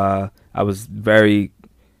 I was very,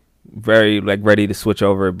 very ready to switch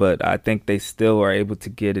over, but I think they still are able to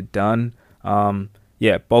get it done.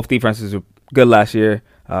 Yeah, both defenses were good last year.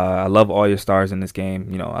 I love all your stars in this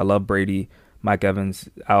game. I love Brady. Mike Evans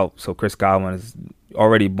out, so Chris Godwin is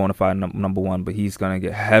already bona fide number one, but he's going to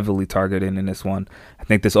get heavily targeted in this one. I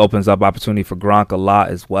think this opens up opportunity for Gronk a lot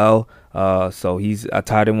as well. So he's a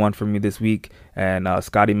tight end one for me this week. And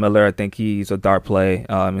Scotty Miller, I think he's a dart play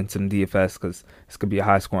in some DFS because this could be a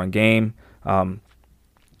high-scoring game.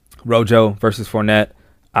 Rojo versus Fournette.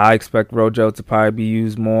 I expect Rojo to probably be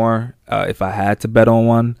used more if I had to bet on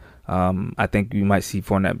one. I think you might see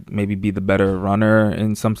Fournette maybe be the better runner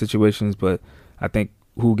in some situations, but I think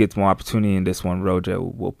who gets more opportunity in this one, Rojo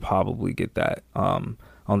will probably get that. On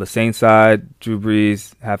the Saints side, Drew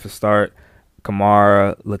Brees have to start.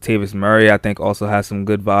 Kamara, Latavius Murray, I think also has some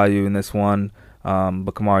good value in this one.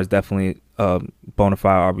 But Kamara is definitely bona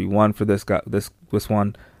fide RB1 for this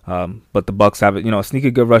one. But the Bucks have a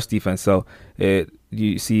sneaky good rush defense, so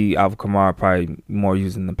you see Alvin Kamara probably more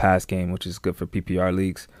used in the pass game, which is good for PPR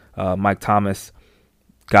leagues. Mike Thomas,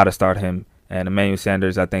 got to start him. And Emmanuel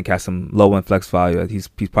Sanders, I think, has some low and flex value. He's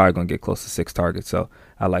probably going to get close to 6 targets, so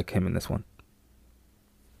I like him in this one.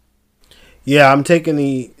 Yeah, I'm taking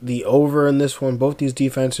the over in this one. Both these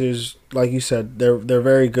defenses, like you said, they're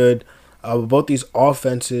very good. Both these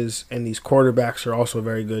offenses and these quarterbacks are also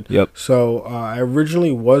very good. Yep. So I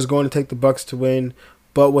originally was going to take the Bucks to win,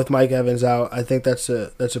 but with Mike Evans out, I think that's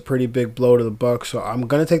a pretty big blow to the Bucks. So I'm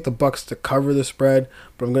going to take the Bucks to cover the spread,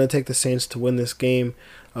 but I'm going to take the Saints to win this game.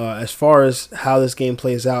 As far as how this game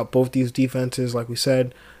plays out, both these defenses, like we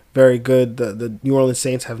said, very good. The New Orleans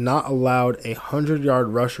Saints have not allowed a 100-yard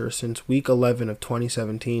rusher since Week 11 of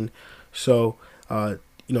 2017. So, I'm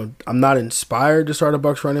not inspired to start a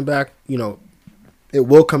Bucks running back. It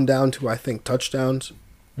will come down to, I think, touchdowns.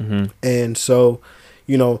 Mm-hmm. And so,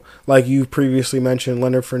 like you previously mentioned,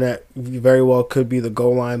 Leonard Fournette very well could be the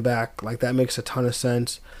goal line back. Like, that makes a ton of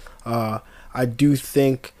sense. I do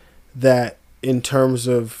think that in terms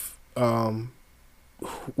of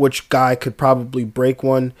which guy could probably break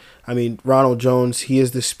one, I mean, Ronald Jones, he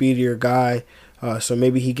is the speedier guy, so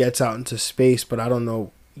maybe he gets out into space, but I don't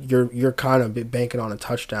know. You're kind of banking on a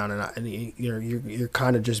touchdown, and you're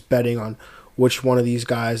kind of just betting on which one of these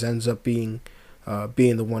guys ends up being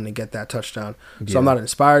the one to get that touchdown. Yeah. So I'm not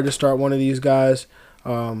inspired to start one of these guys.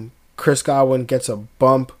 Chris Godwin gets a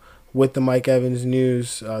bump with the Mike Evans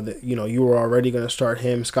news. That you were already going to start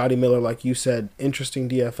him. Scotty Miller, like you said, interesting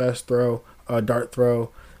DFS throw, dart throw.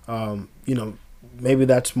 Maybe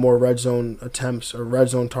that's more red zone attempts or red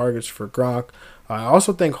zone targets for Gronk. I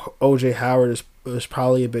also think O.J. Howard is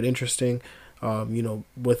probably a bit interesting.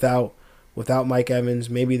 Without Mike Evans,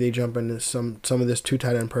 maybe they jump into some of this 2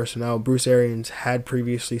 tight end personnel. Bruce Arians had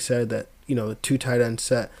previously said that the 2 tight end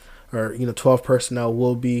set or 12 personnel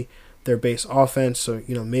will be their base offense. So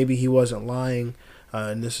maybe he wasn't lying,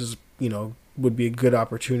 and this is would be a good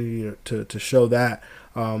opportunity to show that.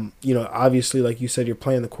 Obviously, like you said, you're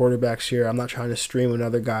playing the quarterbacks here. I'm not trying to stream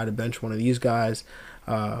another guy to bench one of these guys.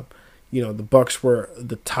 The Bucks were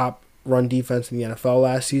the top run defense in the NFL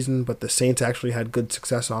last season, but the Saints actually had good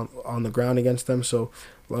success on the ground against them. So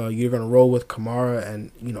you're going to roll with Kamara,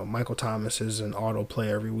 and Michael Thomas is an auto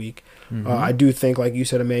play every week. I do think, like you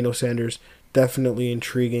said, Emmanuel Sanders definitely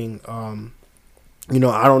intriguing. I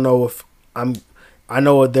don't know if I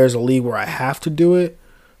know there's a league where I have to do it,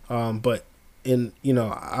 but I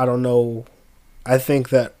don't know. I think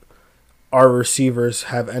that our receivers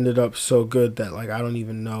have ended up so good that I don't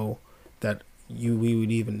even know that we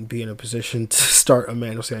would even be in a position to start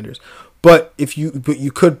Emmanuel Sanders. But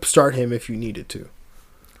you could start him if you needed to.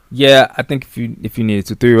 Yeah, I think if you needed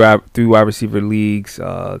to, three wide receiver leagues,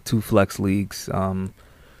 2 flex leagues.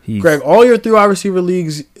 Greg, all your 3 wide receiver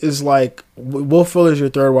leagues is Will Fuller's your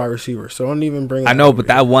 3rd wide receiver, so don't even bring. I know, but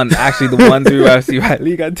that one, actually, the 3 wide receiver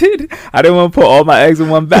league I did, I didn't want to put all my eggs in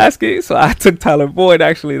one basket, so I took Tyler Boyd.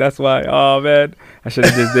 Actually, that's why. Oh man, I should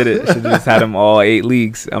have just did it. I should have just had him all 8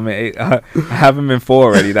 leagues. I mean, I have him in 4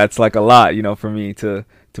 already. That's a lot, for me to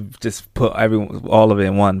just put all of it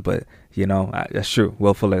in one. But that's true.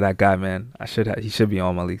 Will Fuller, that guy, man. He should be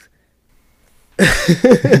on my leagues.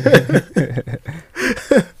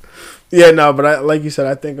 Yeah, no, but like you said,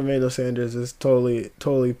 I think Emmanuel Sanders is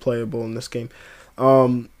totally playable in this game.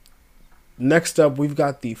 Next up, we've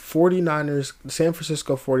got the 49ers, the San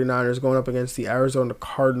Francisco 49ers going up against the Arizona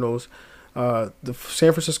Cardinals. The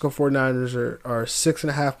San Francisco 49ers are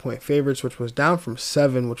 6.5 point favorites, which was down from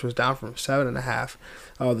 7, which was down from 7.5.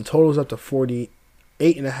 The total is up to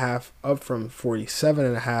 48.5, up from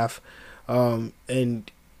 47.5.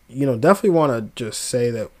 And definitely want to just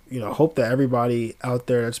say that, hope that everybody out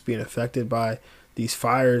there that's being affected by these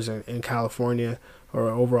fires in California or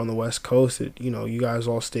over on the West Coast, that, you guys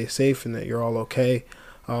all stay safe and that you're all okay.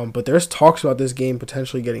 But there's talks about this game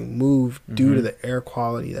potentially getting moved due to the air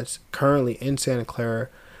quality that's currently in Santa Clara,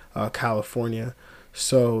 California.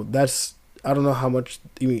 So I don't know how much,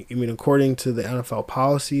 according to the NFL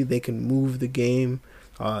policy, they can move the game,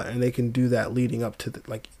 and they can do that leading up to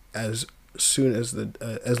as soon as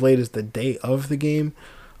as late as the day of the game.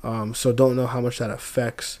 So don't know how much that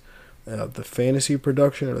affects the fantasy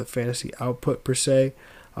production or the fantasy output per se.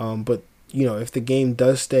 But if the game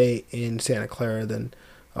does stay in Santa Clara, then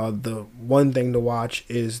the one thing to watch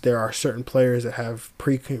is there are certain players that have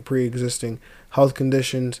pre-existing health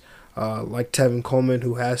conditions, like Tevin Coleman,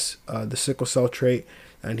 who has the sickle cell trait,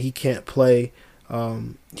 and he can't play.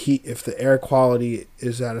 If the air quality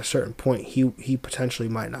is at a certain point, he potentially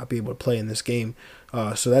might not be able to play in this game.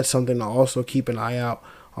 So that's something to also keep an eye out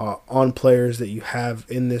on players that you have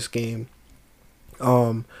in this game.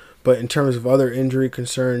 But in terms of other injury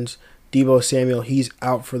concerns, Deebo Samuel, he's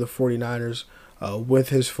out for the 49ers with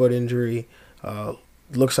his foot injury.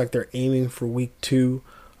 Looks like they're aiming for week 2.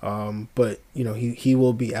 But he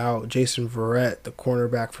will be out. Jason Verrett, the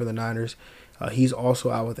cornerback for the Niners, he's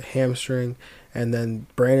also out with a hamstring. And then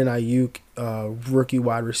Brandon Ayuk, rookie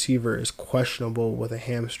wide receiver, is questionable with a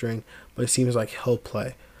hamstring, but it seems like he'll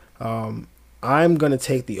play. I'm going to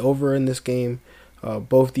take the over in this game.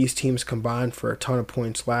 Both these teams combined for a ton of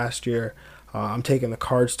points last year. I'm taking the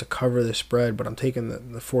Cards to cover the spread, but I'm taking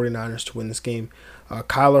the 49ers to win this game.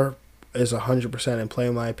 Kyler is 100% in play,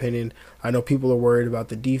 in my opinion. I know people are worried about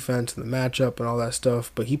the defense and the matchup and all that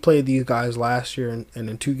stuff, but he played these guys last year, and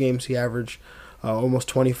in 2 games he averaged almost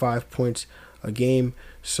 25 points a game.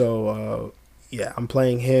 So, I'm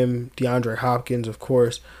playing him. DeAndre Hopkins, of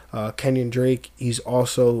course. Kenyon Drake, he's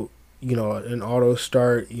also, an auto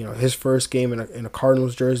start. His first game in a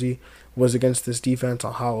Cardinals jersey was against this defense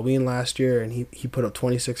on Halloween last year, and he put up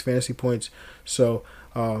 26 fantasy points. So,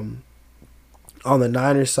 on the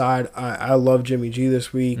Niners side, I love Jimmy G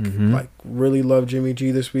this week. Really love Jimmy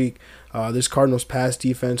G this week. This Cardinals pass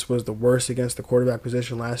defense was the worst against the quarterback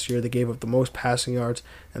position last year. They gave up the most passing yards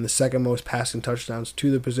and the second most passing touchdowns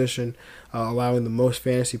to the position, allowing the most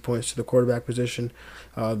fantasy points to the quarterback position.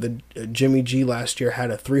 The Jimmy G last year had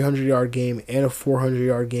a 300-yard game and a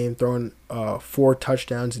 400-yard game, throwing 4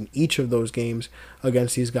 touchdowns in each of those games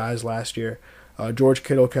against these guys last year. George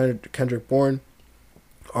Kittle, Kendrick Bourne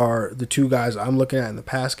are the 2 guys I'm looking at in the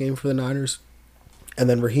pass game for the Niners. And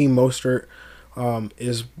then Raheem Mostert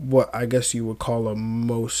is what I guess you would call a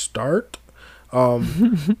most start.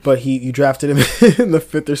 But you drafted him in the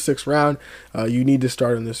 5th or 6th round. You need to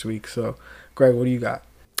start him this week. So, Greg, what do you got?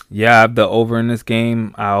 Yeah, I have the over in this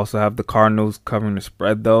game. I also have the Cardinals covering the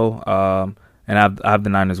spread, though. And I have the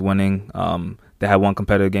Niners winning. They had one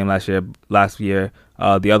competitive game last year.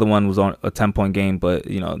 The other one was on a 10-point game, but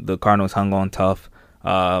the Cardinals hung on tough.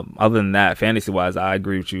 Other than that, fantasy-wise, I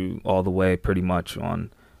agree with you all the way, pretty much on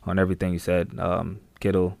everything you said.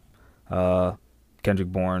 Kittle,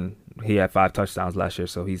 Kendrick Bourne, he had 5 touchdowns last year,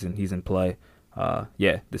 so he's in play.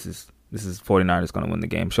 This is this is 49ers going to win the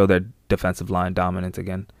game, show their defensive line dominance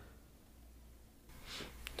again.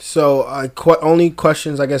 So only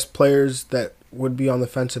questions, I guess, players that would be on the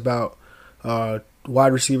fence about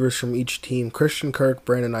wide receivers from each team. Christian Kirk,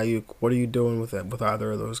 Brandon Ayuk. What are you doing with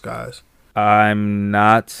either of those guys? I'm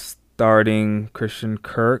not starting Christian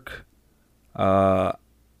Kirk. I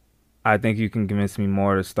think you can convince me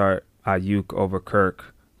more to start Ayuk over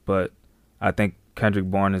Kirk, but I think Kendrick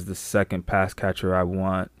Bourne is the second pass catcher I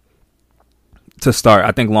want to start.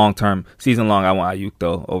 I think long term, season long, I want Ayuk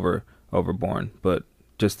though over Bourne, but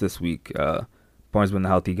just this week, Bourne's been the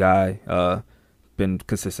healthy guy, been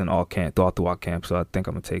consistent all camp throughout camp, so I think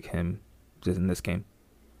I'm gonna take him just in this game.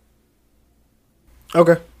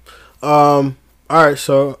 Okay. All right.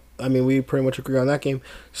 So I mean, we pretty much agree on that game.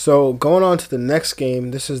 So going on to the next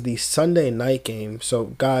game, this is the Sunday night game.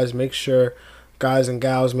 So guys and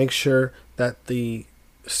gals, make sure that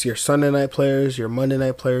your Sunday night players, your Monday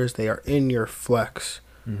night players, they are in your flex.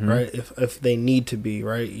 Mm-hmm. Right, if they need to be,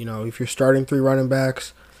 right, if you're starting 3 running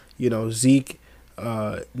backs, Zeke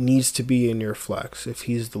needs to be in your flex if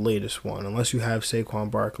he's the latest one, unless you have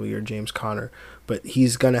Saquon Barkley or James Conner, but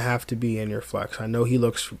he's gonna have to be in your flex. I know he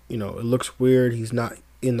looks, it looks weird. He's not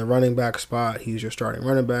in the running back spot. He's your starting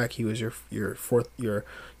running back. He was your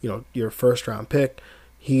first round pick.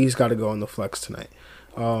 He's got to go in the flex tonight.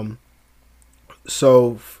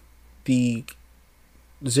 So the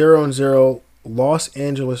 0-0 Los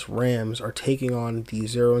Angeles Rams are taking on the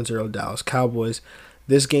 0-0 Dallas Cowboys.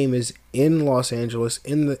 This game is in Los Angeles,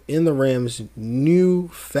 in the Rams' new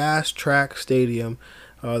fast track stadium.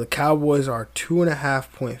 The Cowboys are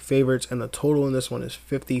 2.5-point favorites, and the total in this one is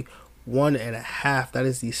 51.5. That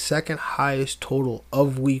is the second highest total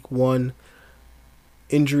of Week 1.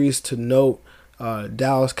 Injuries to note: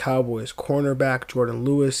 Dallas Cowboys cornerback Jordan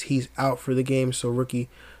Lewis, he's out for the game, so rookie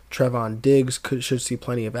Trevon Diggs should see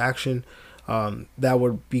plenty of action. That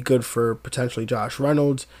would be good for potentially Josh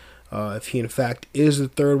Reynolds, if he in fact is the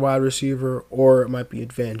third wide receiver, or it might be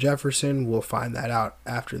Van Jefferson. We'll find that out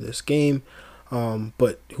after this game.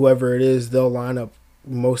 But whoever it is, they'll line up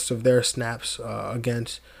most of their snaps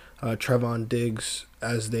against Trevon Diggs,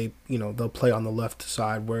 as they'll play on the left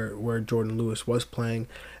side where Jordan Lewis was playing.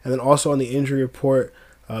 And then also on the injury report,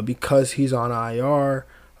 because he's on IR,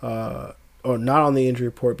 or not on the injury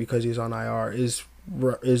report because he's on IR, is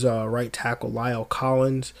right tackle Lyle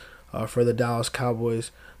Collins for the Dallas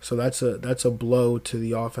Cowboys. So that's a blow to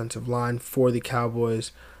the offensive line for the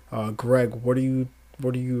Cowboys. Greg, what are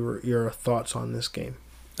your thoughts on this game?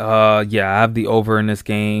 I have the over in this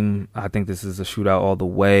game. I think this is a shootout all the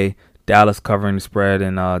way. Dallas covering the spread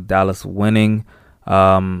and Dallas winning.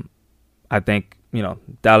 I think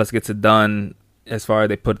Dallas gets it done as far as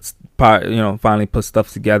they finally put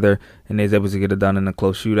stuff together, and they're able to get it done in a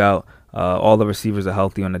close shootout. All the receivers are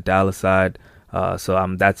healthy on the Dallas side.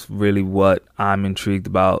 So that's really what I'm intrigued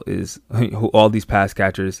about, is all these pass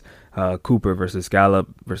catchers, Cooper versus Gallup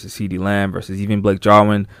versus CeeDee Lamb versus even Blake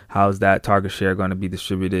Jarwin. How is that target share going to be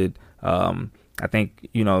distributed? I think,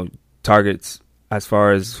 targets as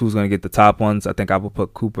far as who's going to get the top ones, I think I will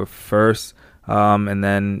put Cooper first, and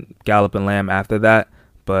then Gallup and Lamb after that.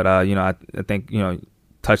 But, I think,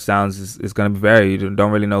 touchdowns is going to be varied. You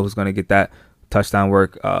don't really know who's going to get that touchdown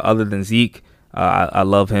work other than Zeke. I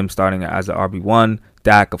love him starting as an RB1.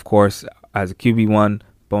 Dak, of course, as a QB1,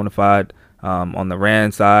 bona fide. On the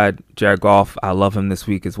Rams side, Jared Goff, I love him this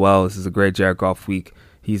week as well. This is a great Jared Goff week.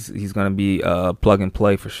 He's going to be plug and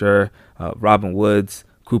play for sure. Robin Woods,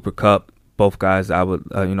 Cooper Kupp, both guys I would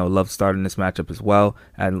love starting this matchup as well,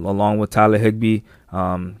 and along with Tyler Higbee.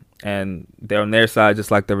 And they're on their side,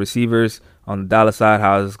 just like the receivers on the Dallas side.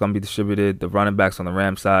 How it's going to be distributed. The running backs on the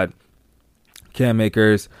Rams side, Cam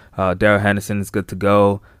Akers, Darrell Henderson is good to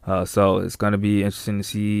go. So it's going to be interesting to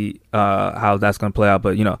see how that's going to play out.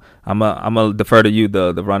 But, I'm going to defer to you,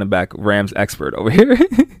 the running back Rams expert over here.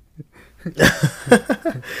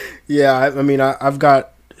 Yeah, I've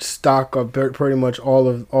got stock of pretty much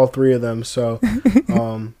all three of them. So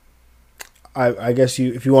I guess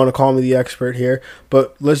if you want to call me the expert here.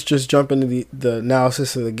 But let's just jump into the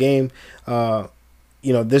analysis of the game.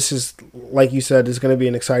 This is, like you said, is going to be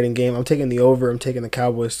an exciting game. I'm taking the over. I'm taking the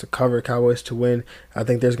Cowboys to cover, Cowboys to win. I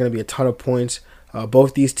think there's going to be a ton of points.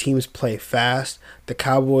 Both these teams play fast. The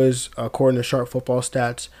Cowboys, according to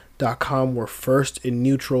SharpFootballStats.com, were first in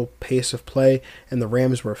neutral pace of play, and the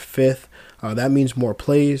Rams were fifth. That means more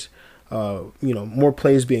plays. More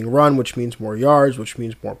plays being run, which means more yards, which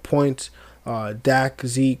means more points. Dak,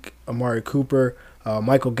 Zeke, Amari Cooper,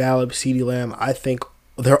 Michael Gallup, CeeDee Lamb, I think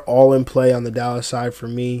they're all in play on the Dallas side for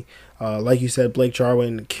me. Like you said, Blake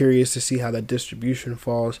Jarwin, curious to see how that distribution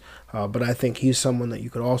falls. But I think he's someone that you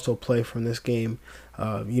could also play from this game,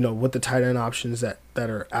 with the tight end options that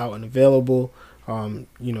are out and available.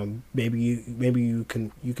 Maybe you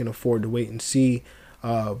can afford to wait and see,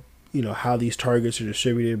 how these targets are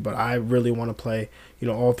distributed. But I really want to play,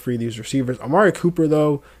 all three of these receivers. Amari Cooper,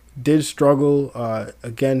 though, did struggle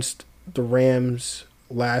against the Rams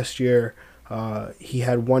last year. He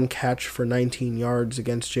had one catch for 19 yards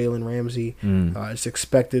against Jalen Ramsey. It's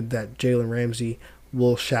expected that Jalen Ramsey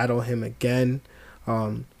will shadow him again.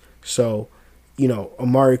 Amari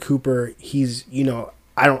Cooper, he's,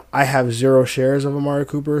 I have 0 shares of Amari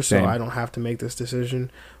Cooper, so I don't have to make this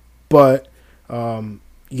decision. But,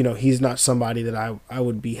 he's not somebody that I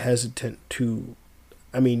would be hesitant to.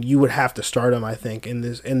 I mean, you would have to start him, I think, in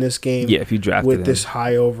this game. Yeah, if you drafted with him. This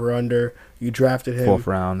high over under, you drafted him 4th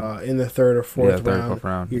round in the 3rd or 4th round. 4th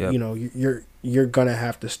round. You're gonna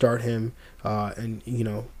have to start him, and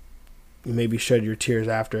maybe shed your tears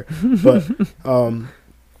after. But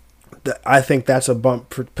I think that's a bump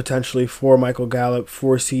potentially for Michael Gallup,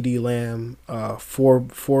 for CeeDee Lamb,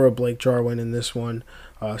 for a Blake Jarwin in this one.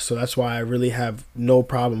 So that's why I really have no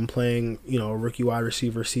problem playing a rookie wide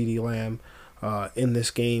receiver CeeDee Lamb in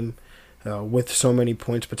this game, with so many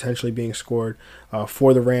points potentially being scored.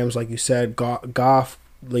 For the Rams, like you said, Goff,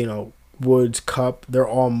 Woods, Kupp, they're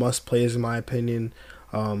all must plays in my opinion.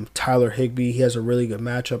 Tyler Higbee, he has a really good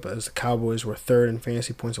matchup as the Cowboys were 3rd in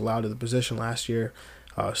fantasy points allowed to the position last year.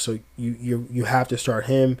 So you have to start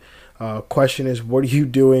him. Question is, what are you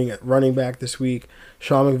doing at running back this week?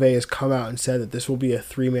 Sean McVay has come out and said that this will be a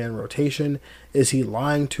 3-man rotation. Is he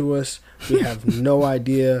lying to us? We have no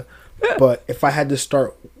idea. But if I had to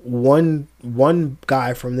start one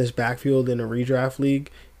guy from this backfield in a redraft league,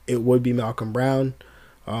 it would be Malcolm Brown.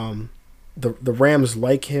 The Rams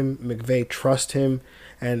like him. McVay trusts him.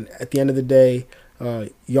 And at the end of the day,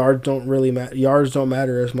 yards don't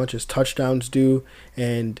matter as much as touchdowns do.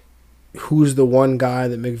 And who's the one guy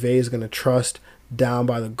that McVay is going to trust down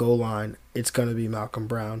by the goal line? It's going to be Malcolm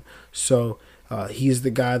Brown. So he's the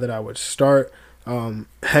guy that I would start.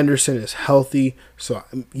 Henderson is healthy, so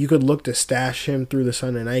you could look to stash him through the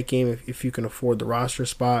Sunday night game if you can afford the roster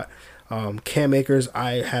spot. Cam Akers,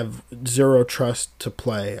 I have 0 trust to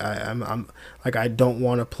play. I don't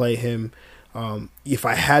want to play him. If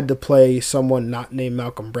I had to play someone not named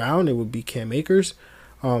Malcolm Brown, it would be Cam Akers.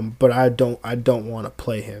 But I don't want to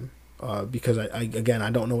play him because I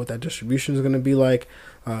don't know what that distribution is going to be like.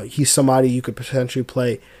 He's somebody you could potentially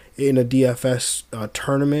play in a DFS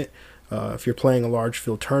tournament. If you're playing a large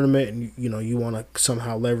field tournament and you want to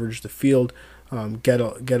somehow leverage the field, get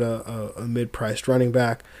a mid-priced running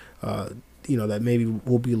back, that maybe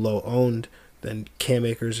will be low owned, then Cam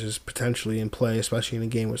Akers is potentially in play, especially in a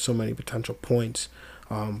game with so many potential points.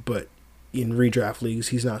 But in redraft leagues,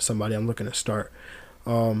 he's not somebody I'm looking to start.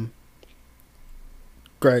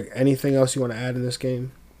 Greg, anything else you want to add in this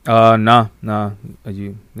game? Nah.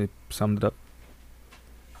 You summed it up.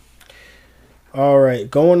 All right,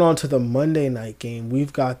 going on to the Monday night game,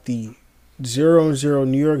 we've got the 0-0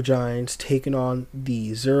 New York Giants taking on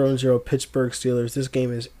the 0-0 Pittsburgh Steelers. This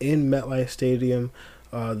game is in MetLife Stadium.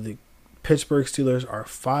 The Pittsburgh Steelers are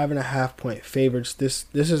 5.5-point favorites. This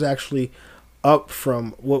is actually up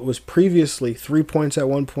from what was previously 3 points at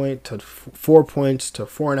one point to 4 points to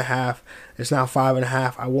 4.5. It's now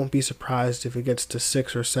 5.5. I won't be surprised if it gets to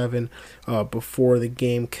 6 or 7 before the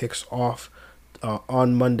game kicks off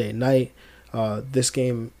on Monday night. This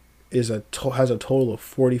game has a total of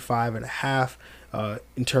 45.5.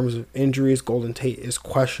 In terms of injuries, Golden Tate is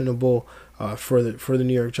questionable for the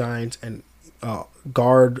New York Giants, and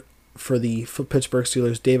guard for the Pittsburgh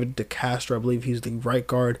Steelers, David DeCastro, I believe he's the right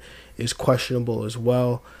guard, is questionable as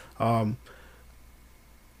well. I'm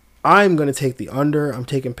going to take the under. I'm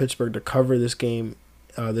taking Pittsburgh to cover this game.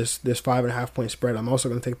 This 5.5-point spread. I'm also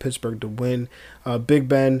going to take Pittsburgh to win. Big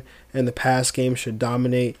Ben in the pass game should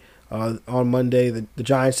dominate. On Monday, the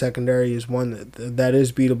Giants secondary is one that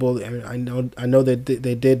is beatable. I mean, I know that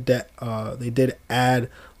they did add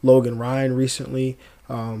Logan Ryan recently,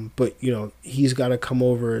 but he's got to come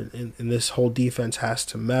over, and this whole defense has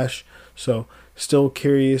to mesh. So still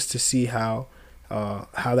curious to see how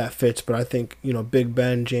that fits. But I think Big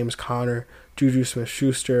Ben, James Conner, Juju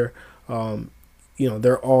Smith-Schuster,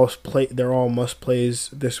 they're all must plays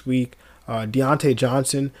this week. Deontay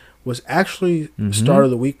Johnson was actually start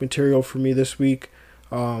of the week material for me this week,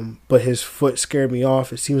 but his foot scared me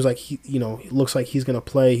off. It seems like he looks like he's going to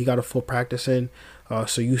play. He got a full practice in,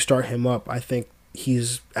 so you start him up. I think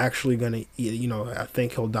he's actually going to, I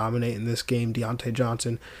think he'll dominate in this game. Deontay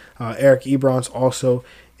Johnson. Eric Ebron's also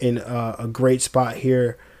in a great spot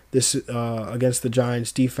here. This against the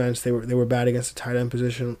Giants defense. They were bad against the tight end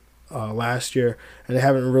position last year, and they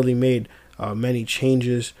haven't really made many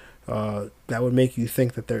changes that would make you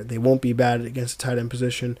think that they won't be bad against the tight end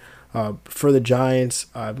position. For the Giants,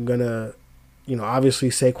 I'm going to, obviously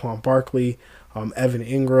Saquon Barkley, Evan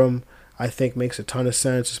Ingram, I think makes a ton of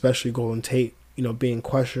sense, especially Golden Tate, being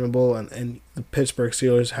questionable, and the Pittsburgh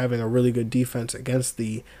Steelers having a really good defense against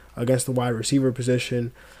the wide receiver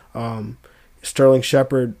position. Sterling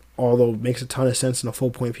Shepard, although makes a ton of sense in a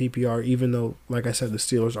full point PPR, even though, like I said, the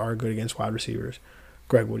Steelers are good against wide receivers.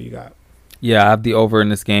 Greg, what do you got? Yeah, I have the over in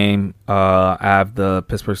this game. I have the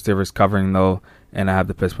Pittsburgh Steelers covering, though, and I have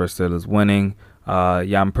the Pittsburgh Steelers winning.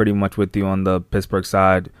 I'm pretty much with you on the Pittsburgh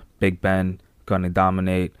side. Big Ben going to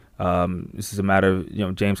dominate. This is a matter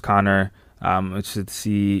of, James Conner. I should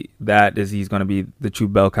see that as he's going to be the true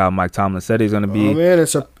bell cow. Mike Tomlin said he's going to be. Oh man,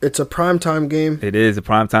 it's a primetime game. It is a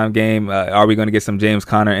primetime game. Are we going to get some James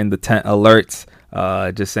Conner in the tent alerts?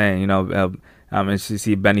 Just saying, I should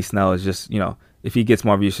see Benny Snell is just, if he gets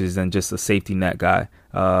more usage than just a safety net guy.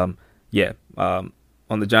 On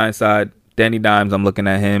the Giants side, Danny Dimes, I'm looking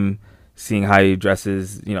at him, seeing how he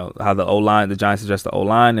addresses, how the Giants address the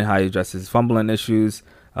O-line and how he addresses fumbling issues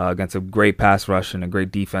against a great pass rush and a great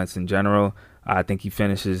defense in general. I think he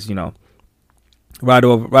finishes, right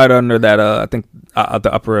under that, I think at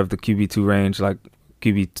the upper of the QB2 range, like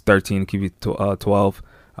QB 13, QB 12.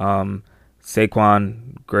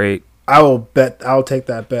 Saquon, great. I'll take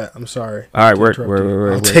that bet. I'm sorry. All right, we're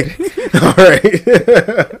all right.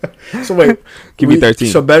 So wait, QB 13.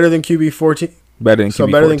 So better than QB 14. Better than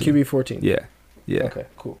QB 14. Yeah. Okay,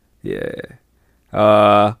 cool. Yeah.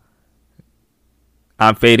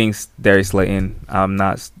 I'm fading Darius Slayton. I'm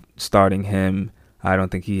not starting him. I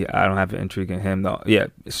don't have an intrigue in him though. Yeah,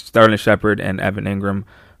 Sterling Shepard and Evan Ingram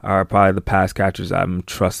are probably the pass catchers I'm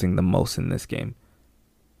trusting the most in this game.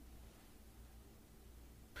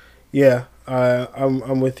 Yeah,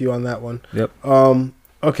 I'm with you on that one. Yep.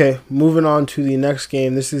 Okay, moving on to the next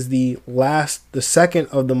game. This is the second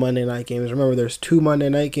of the Monday night games. Remember, there's 2 Monday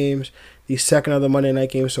night games. The second of the Monday night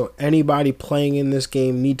games. So anybody playing in this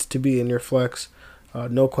game needs to be in your flex.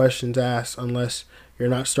 No questions asked, unless you're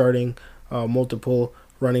not starting multiple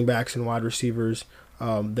running backs and wide receivers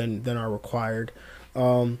than are required.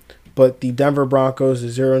 But the Denver Broncos, the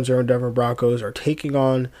 0-0 Denver Broncos, are taking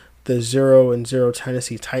on the 0-0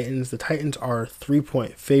 Tennessee Titans. The Titans are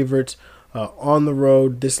 3-point favorites on the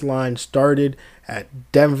road. This line started at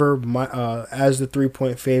Denver as the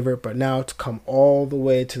 3-point favorite, but now it's come all the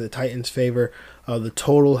way to the Titans' favor. The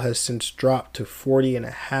total has since dropped to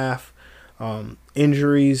 40.5.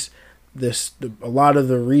 Injuries, a lot of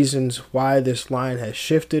the reasons why this line has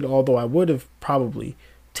shifted, although I would have probably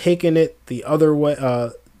taken it the other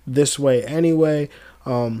way, this way anyway.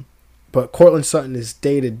 But Courtland Sutton is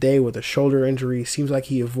day-to-day with a shoulder injury. Seems like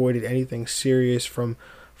he avoided anything serious from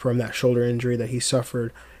that shoulder injury that he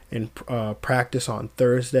suffered in practice on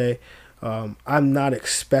Thursday. I'm not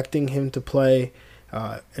expecting him to play.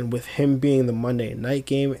 And with him being the Monday night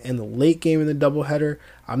game and the late game in the doubleheader,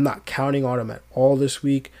 I'm not counting on him at all this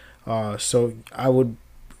week. So I would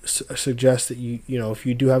suggest that if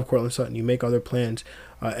you do have Courtland Sutton, you make other plans.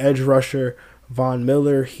 Edge rusher Von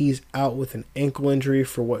Miller, he's out with an ankle injury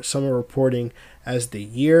for what some are reporting as the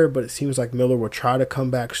year, but it seems like Miller will try to come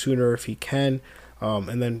back sooner if he can.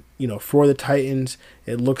 And then, for the Titans,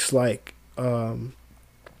 it looks like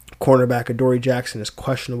cornerback Adoree Jackson is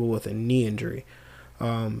questionable with a knee injury.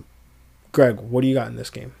 Greg, what do you got in this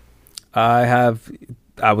game?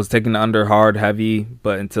 I was taking the under hard heavy,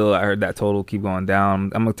 but until I heard that total keep going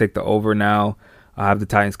down, I'm going to take the over now. I have the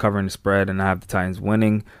Titans covering the spread, and I have the Titans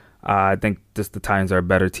winning. I think just the Titans are a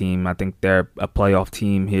better team. I think they're a playoff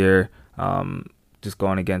team here. Just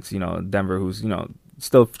going against, Denver, who's,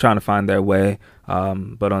 still trying to find their way.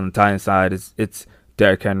 But on the Titans side, it's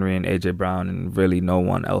Derrick Henry and A.J. Brown and really no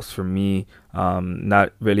one else for me.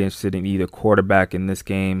 Not really interested in either quarterback in this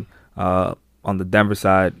game. On the Denver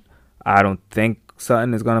side, I don't think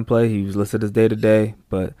Sutton is going to play. He was listed as day-to-day,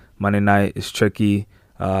 but Monday night is tricky.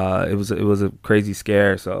 It was a crazy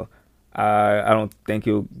scare, so I don't think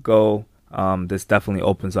he'll go. This definitely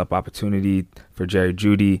opens up opportunity for Jerry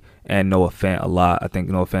Jeudy and Noah Fant a lot. I think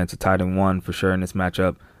Noah Fant's a tight end 1 for sure in this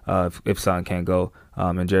matchup if Sutton can't go.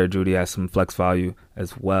 And Jerry Jeudy has some flex value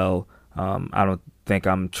as well. I don't think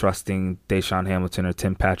I'm trusting Deshaun Hamilton or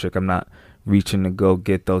Tim Patrick. I'm not reaching to go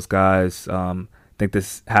get those guys. I think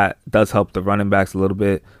this does help the running backs a little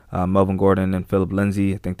bit. Melvin Gordon and Phillip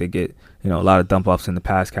Lindsay. I think they get a lot of dump offs in the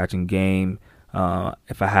pass catching game.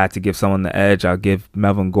 If I had to give someone the edge, I'll give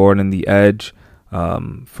Melvin Gordon the edge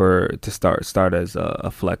to start as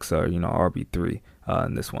a flex or RB3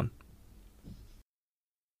 in this one.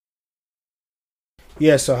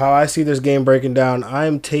 Yeah, so how I see this game breaking down,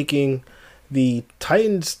 I'm taking the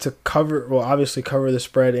Titans to obviously cover the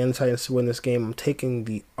spread, and the Titans to win this game. I'm taking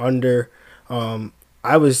the under.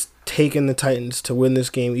 I was taking the Titans to win this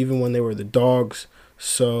game even when they were the dogs.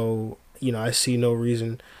 So, I see no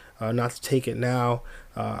reason not to take it now.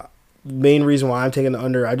 Main reason why I'm taking the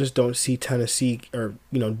under, I just don't see Tennessee or,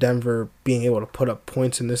 Denver being able to put up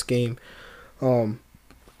points in this game.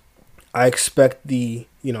 I expect the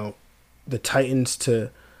Titans to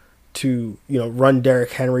run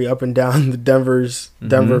Derrick Henry up and down the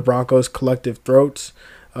Denver Broncos collective throats.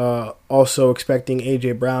 Also expecting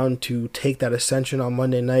A.J. Brown to take that ascension on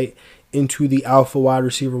Monday night into the alpha wide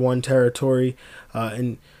receiver 1 territory.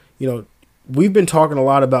 And we've been talking a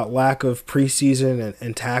lot about lack of preseason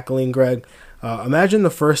and tackling, Greg. Imagine the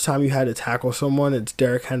first time you had to tackle someone, it's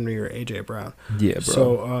Derrick Henry or A.J. Brown. Yeah, bro.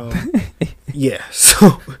 So, yeah.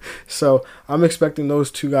 So I'm expecting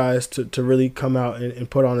those two guys to really come out and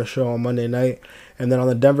put on a show on Monday night. And then on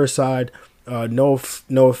the Denver side, Noah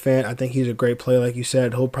Fant, I think he's a great player, like you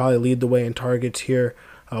said. He'll probably lead the way in targets here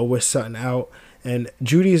with Sutton out. And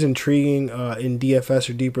Judy's intriguing in DFS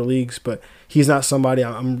or deeper leagues, but he's not somebody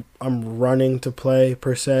I'm running to play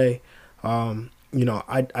per se. I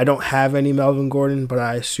don't have any Melvin Gordon, but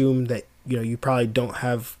I assume that you probably don't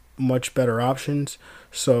have much better options,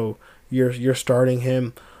 so you're starting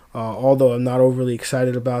him. Although I'm not overly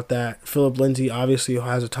excited about that. Phillip Lindsay obviously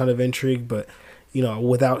has a ton of intrigue, but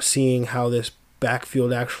without seeing how this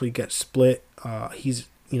backfield actually gets split,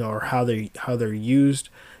 or how they're used,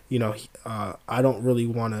 I don't really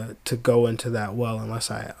want to go into that well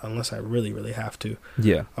unless I really, really have to.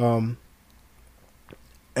 Yeah.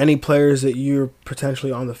 Any players that you're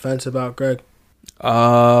potentially on the fence about, Greg?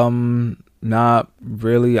 Not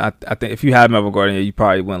really. I think if you had Melvin Gordon, you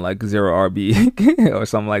probably went like 0 RB or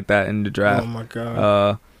something like that in the draft. Oh my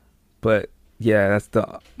god. But yeah, that's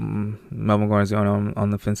the Melvin Gordon's the only on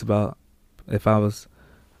the fence about. If I'd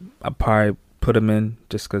probably put him in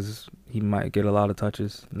just because he might get a lot of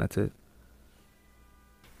touches, and that's it.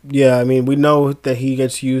 Yeah, I mean, we know that he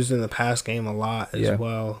gets used in the pass game a lot as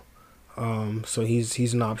well. So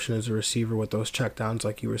he's an option as a receiver with those checkdowns,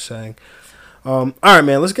 like you were saying. All right,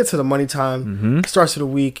 man, let's get to the money time. Starts of the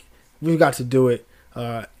week. We've got to do it.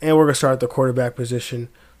 And we're going to start at the quarterback position.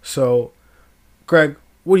 So, Greg,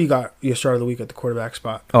 what do you got your start of the week at the quarterback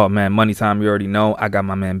spot? Oh, man, money time, you already know. I got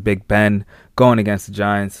my man Big Ben going against the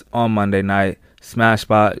Giants on Monday night. Smash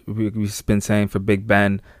spot, we've been saying for Big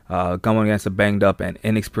Ben, going against a banged up and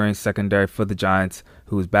inexperienced secondary for the Giants,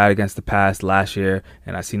 who was bad against the pass last year,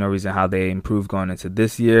 and I see no reason how they improve going into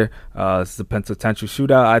this year. This is a potential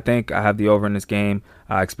shootout, I think. I have the over in this game.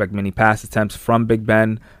 I expect many pass attempts from Big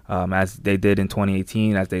Ben, as they did in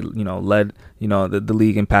 2018, as they led the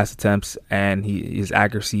league in pass attempts, and his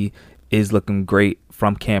accuracy is looking great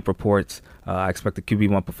from camp reports. I expect a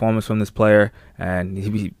QB1 performance from this player, and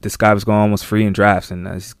this guy was going almost free in drafts, and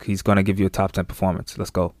he's going to give you a top 10 performance. Let's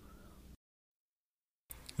go.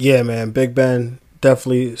 Yeah, man, Big Ben,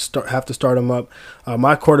 definitely have to start him up.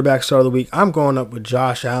 My quarterback start of the week, I'm going up with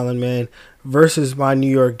Josh Allen, man, versus my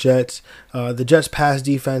New York Jets. The Jets' pass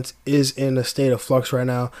defense is in a state of flux right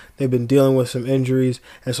now. They've been dealing with some injuries,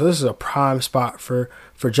 and so this is a prime spot for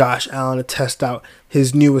Josh Allen to test out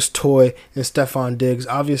his newest toy in Stephon Diggs.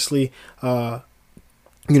 Obviously,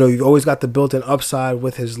 you've always got the built-in upside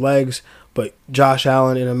with his legs, but Josh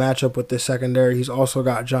Allen in a matchup with this secondary, he's also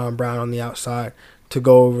got John Brown on the outside to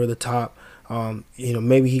go over the top.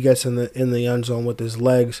 Maybe he gets in the end zone with his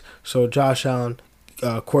legs. So Josh Allen,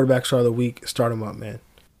 quarterback start of the week, start him up, man.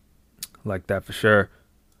 Like that for sure.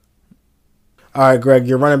 All right, Greg,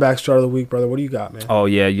 your running back start of the week, brother. What do you got, man? Oh,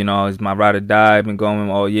 yeah, it's my ride or die. I've been going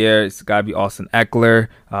all year. It's got to be Austin Eckler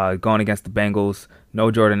going against the Bengals. No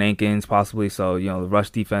Jordan Akins, possibly. So, the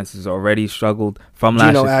rush defense has already struggled from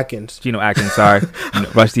last year. Geno Atkins, sorry.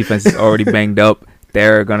 Rush defense is already banged up.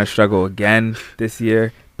 They're going to struggle again this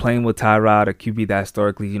year. Playing with Tyrod, a QB that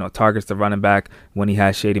historically, targets the running back when he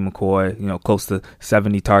has Shady McCoy, close to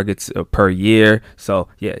 70 targets per year. So,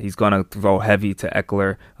 yeah, he's going to throw heavy to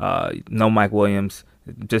Eckler. No Mike Williams,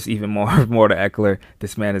 just even more to Eckler.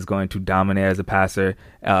 This man is going to dominate as a passer.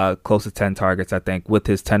 Close to 10 targets, I think, with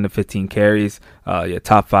his 10 to 15 carries.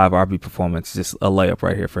 Top 5 RB performance. Just a layup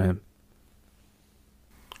right here for him.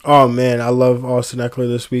 Oh, man, I love Austin Eckler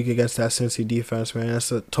this week against that Cincy defense, man.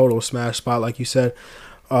 That's a total smash spot, like you said.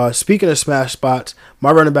 Speaking of smash spots,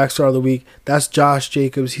 my running back star of the week, that's Josh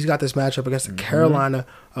Jacobs. He's got this matchup against the Carolina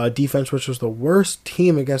defense, which was the worst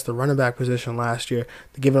team against the running back position last year.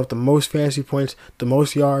 They're giving up the most fantasy points, the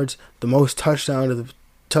most yards, the most touchdowns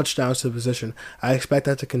to the position. I expect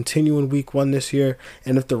that to continue in week 1 this year.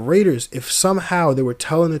 And if the Raiders, if somehow they were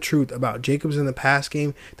telling the truth about Jacobs in the pass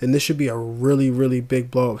game, then this should be a really, really big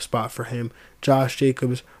blow-up spot for him. Josh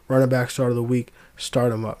Jacobs, running back start of the week.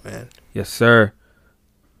 Start him up, man. Yes, sir.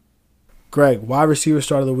 Greg, wide receiver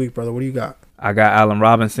start of the week, brother. What do you got? I got Allen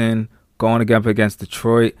Robinson going up against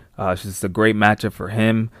Detroit. It's just a great matchup for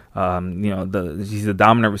him. He's a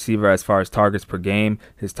dominant receiver as far as targets per game.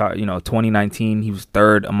 2019 he was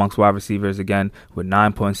third amongst wide receivers again with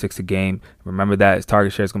 9.6 a game. Remember that his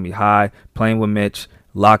target share is going to be high. Playing with Mitch,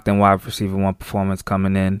 locked in wide receiver 1 performance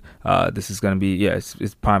coming in. This is going to be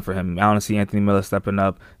it's prime for him. I want to see Anthony Miller stepping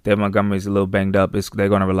up. David Montgomery's a little banged up. They're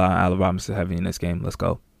going to rely on Allen Robinson heavy in this game. Let's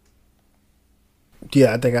go.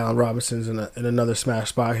 Yeah, I think Allen Robinson's in another smash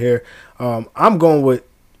spot here. I'm going with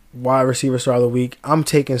wide receiver star of the week. I'm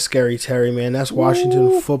taking Scary Terry, man. That's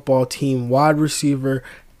Washington football team wide receiver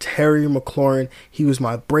Terry McLaurin. He was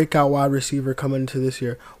my breakout wide receiver coming into this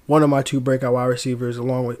year. One of my 2 breakout wide receivers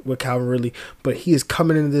along with Calvin Ridley. But he is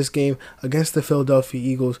coming into this game against the Philadelphia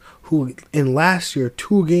Eagles, who in last year,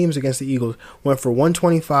 2 games against the Eagles, went for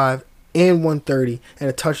 125 and 130 and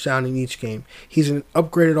a touchdown in each game. He's an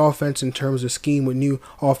upgraded offense in terms of scheme with new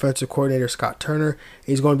offensive coordinator Scott Turner.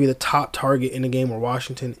 He's going to be the top target in the game where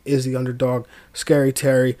Washington is the underdog. Scary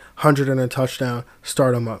Terry, 100 and a touchdown.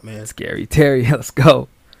 Start him up, man. Scary Terry, let's go.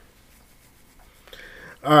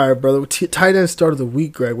 All right, brother. Tight end start of the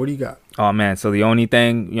week, Greg. What do you got? Oh, man. So the only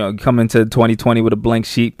thing, coming to 2020 with a blank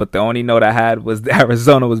sheet, but the only note I had was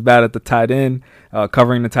Arizona was bad at the tight end,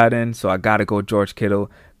 covering the tight end. So I got to go George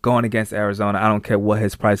Kittle. Going against Arizona, I don't care what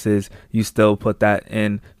his price is. You still put that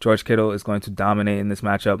in. George Kittle is going to dominate in this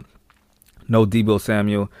matchup. No Deebo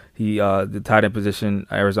Samuel. The tight end position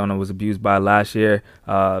Arizona was abused by last year.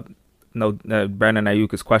 Brandon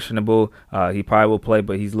Ayuk is questionable. He probably will play,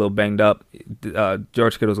 but he's a little banged up.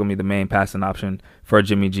 George Kittle is going to be the main passing option for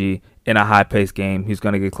Jimmy G in a high-paced game. He's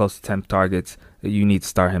going to get close to 10 targets. You need to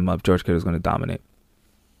start him up. George Kittle is going to dominate.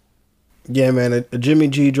 Yeah, man, a Jimmy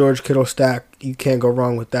G, George Kittle stack, you can't go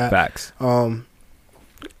wrong with that. Facts. That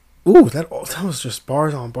was just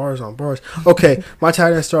bars on bars on bars. Okay, my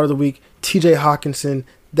tight end start of the week, TJ Hawkinson.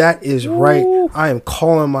 That is right. I am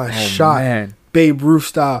calling my shot. Man. Babe Ruth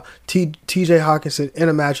style. TJ Hawkinson in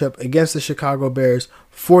a matchup against the Chicago Bears.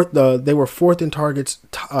 They were 4th in targets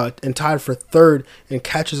and tied for 3rd in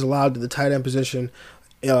catches allowed to the tight end position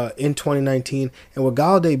in 2019, and with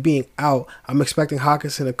Galladay being out, I'm expecting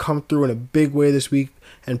Hawkinson to come through in a big way this week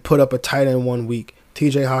and put up a tight end 1 week.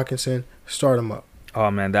 TJ Hawkinson, start him up.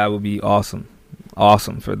 Oh man, that would be awesome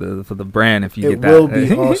for the brand if you get that. It will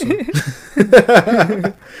be awesome.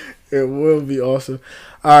 It will be awesome.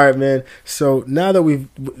 All right, man. So now that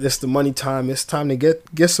it's the money time, it's time to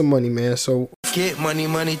get some money, man. So get money,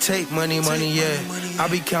 take money, yeah. I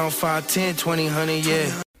be counting 5, 10, 20, 100,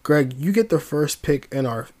 yeah. Greg, you get the first pick in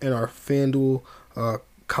our FanDuel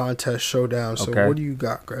contest showdown. So What do you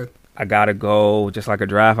got, Greg? I gotta go just like a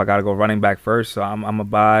draft. I gotta go running back first. So I'm gonna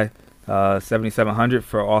buy 7,700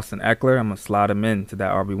 for Austin Eckler. I'm gonna slide him into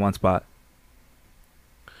that RB1 spot.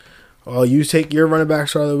 Well, you take your running back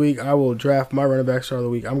star of the week. I will draft my running back star of the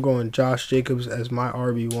week. I'm going Josh Jacobs as my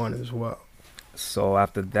RB1 as well. So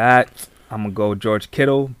after that, I'm gonna go George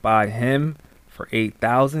Kittle. Buy him for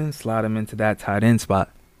 8,000. Slide him into that tight end spot.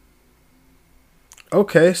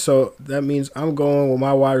 Okay, so that means I'm going with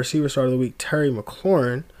my wide receiver start of the week, Terry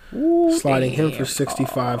McLaurin, sliding him for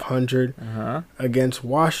 6,500 against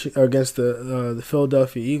the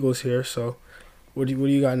Philadelphia Eagles here. So, what do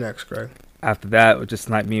you got next, Greg? After that, just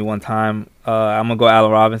snipe me one time. I'm gonna go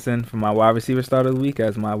Allen Robinson for my wide receiver start of the week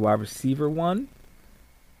as my wide receiver 1.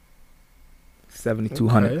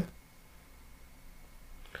 7,200. Okay.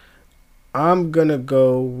 I'm gonna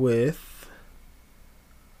go with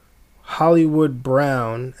Hollywood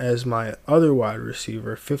Brown as my other wide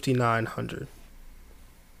receiver, 5,900.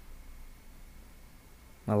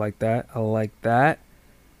 I like that.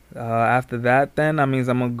 After that, then that means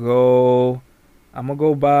I'm gonna go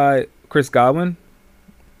by Chris Godwin,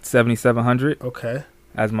 7,700. Okay.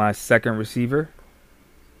 As my second receiver.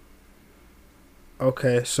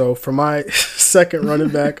 Okay, so for my second running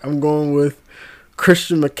back, I'm going with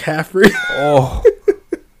Christian McCaffrey. Oh.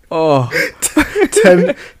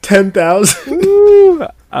 10,000.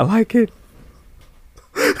 I like it.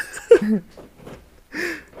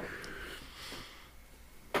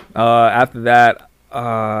 After that,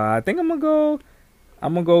 I think I'm gonna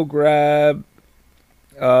go grab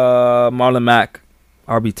Marlon Mack,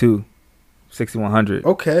 RB2, 6,100.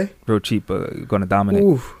 Okay. Real cheap, but going to dominate.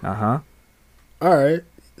 Oof. Uh-huh. All right.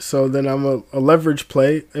 So then I'm a leverage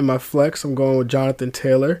play in my flex. I'm going with Jonathan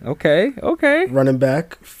Taylor. Okay. Running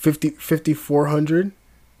back, 5,400.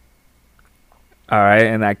 All right,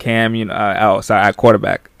 and at Cam, at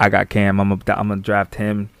quarterback, I got Cam. I'm gonna draft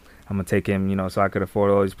him. I'm gonna take him, so I could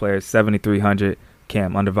afford all these players. 7,300.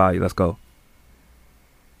 Cam, undervalued. Let's go.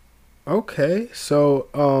 Okay, so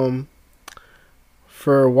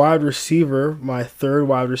for wide receiver, my third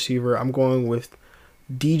wide receiver, I'm going with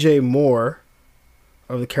DJ Moore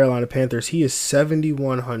of the Carolina Panthers. He is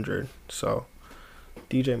 7,100. So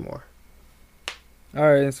DJ Moore. All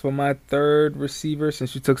right, and so for my third receiver,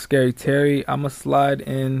 since you took Scary Terry, I'm gonna slide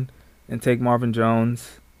in and take Marvin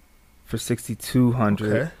Jones for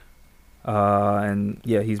 6,200. Okay. And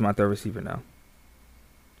yeah, he's my third receiver now.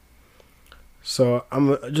 So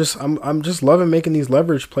I'm just loving making these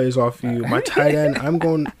leverage plays off you. My tight end, I'm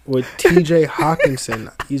going with TJ Hawkinson.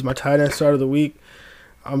 He's my tight end start of the week.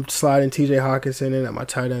 I'm sliding TJ Hawkinson in at my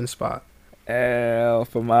tight end spot.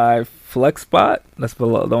 For my flex spot, that's the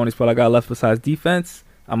only spot I got left besides defense.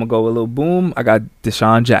 I'm gonna go with a little boom. I got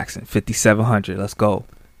Deshaun Jackson, 5,700. Let's go.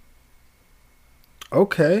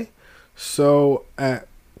 Okay, so at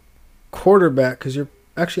quarterback, because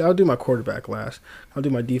I'll do my quarterback last. I'll do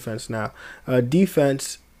my defense now.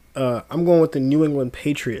 Defense, I'm going with the New England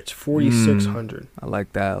Patriots, 4,600. I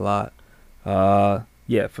like that a lot.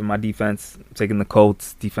 Yeah, for my defense, I'm taking the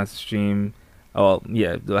Colts defensive stream. Oh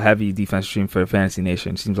yeah, the heavy defense stream for Fantasy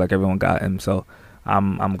Nation. Seems like everyone got him, so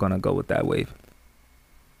I'm gonna go with that wave.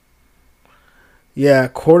 Yeah,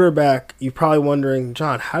 quarterback. You're probably wondering,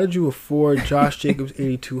 John, how did you afford Josh Jacobs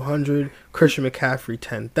 8,200, Christian McCaffrey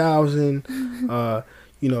 10,000? How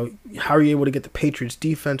are you able to get the Patriots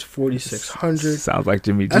defense 4,600? Sounds like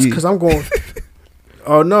Jimmy G. That's because I'm going.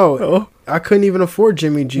 Oh no, I couldn't even afford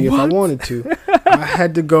Jimmy G if I wanted to. I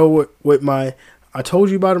had to go with my. I told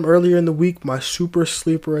you about him earlier in the week. My super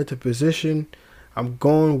sleeper at the position. I'm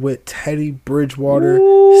going with Teddy Bridgewater,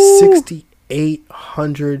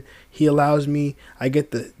 6,800. He allows me. I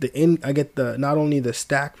get the not only the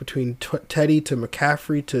stack between Teddy to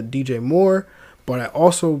McCaffrey to DJ Moore, but I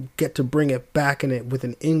also get to bring it back in it with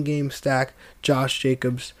an in-game stack, Josh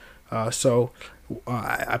Jacobs. So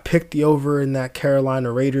I picked the over in that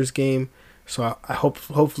Carolina Raiders game. So I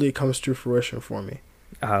hopefully it comes to fruition for me.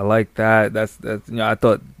 I like that. That's I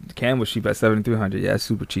thought Cam was cheap at 7,300. Yeah,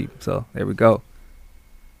 super cheap. So there we go.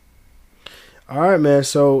 All right, man.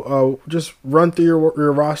 So just run through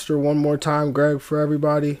your roster one more time, Greg, for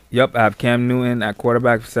everybody. Yep, I have Cam Newton at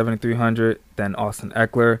quarterback for 7,300. Then Austin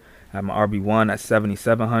Eckler. I have my RB1 at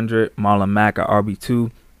 7,700. Marlon Mack at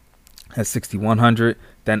RB2 at 6,100.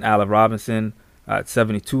 Then Allen Robinson at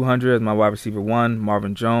 7,200 as my wide receiver 1.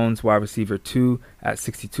 Marvin Jones, wide receiver 2 at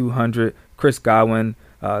 6,200. Chris Godwin,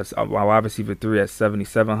 my wide receiver 3 at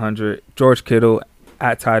 7,700. George Kittle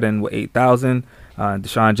at tight end with 8,000.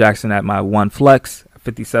 Deshaun Jackson at my 1 flex,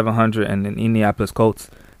 5,700. And then Indianapolis Colts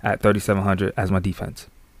at 3,700 as my defense.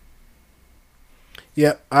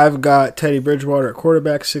 Yep, I've got Teddy Bridgewater at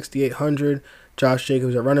quarterback, 6,800. Josh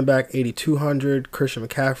Jacobs at running back, 8,200. Christian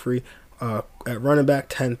McCaffrey at running back,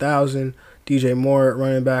 10,000. DJ Moore at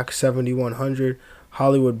running back, 7,100.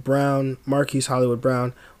 Marquise Hollywood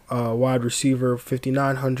Brown, wide receiver,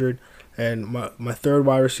 5,900. And my third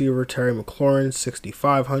wide receiver, Terry McLaurin,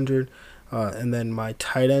 6,500. And then my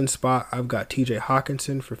tight end spot, I've got TJ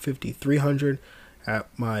Hawkinson for 5,300. At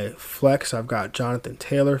my flex, I've got Jonathan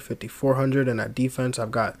Taylor, 5,400. And at defense,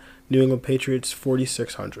 I've got New England Patriots,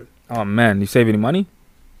 4,600. Oh, man. You save any money?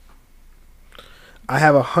 I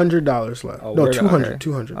have $100 left. Oh, no, word? 200. Okay.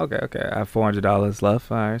 200. Okay. I have $400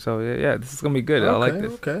 left. All right. So, yeah, this is going to be good. I like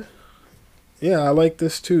this. Okay. Yeah, I like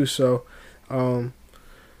this too. So, we'll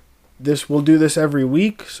do this every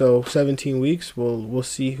week. So 17 weeks. We'll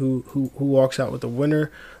see who walks out with the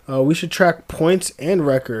winner. We should track points and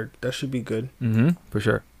record. That should be good. For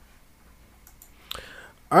sure.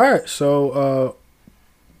 All right. So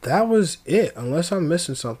that was it. Unless I'm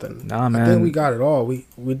missing something. Nah, man. I think we got it all. We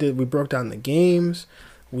broke down the games.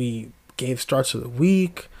 We gave starts of the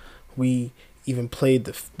week. We even played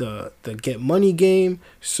the get money game.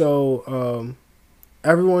 So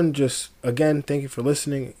everyone, just again, thank you for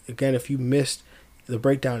listening. Again, if you missed the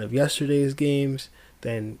breakdown of yesterday's games,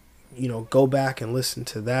 then go back and listen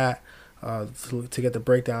to that to get the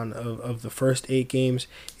breakdown of the first 8 games.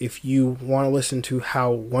 If you want to listen to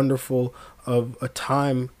how wonderful of a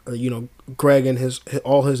time Greg and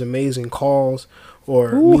all his amazing calls,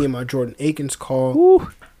 or me and my Jordan Akins call,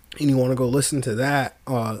 and you want to go listen to that,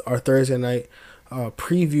 our Thursday night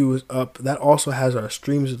preview is up. That also has our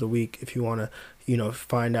streams of the week if you want to,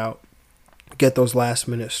 find out, get those last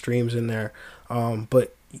minute streams in there.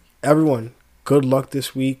 But everyone, good luck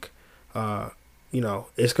this week.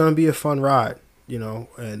 It's going to be a fun ride,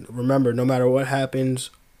 and remember, no matter what happens,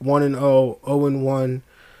 1-0,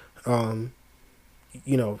 0-1,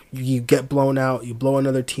 you get blown out, you blow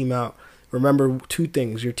another team out. Remember two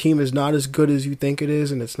things. Your team is not as good as you think it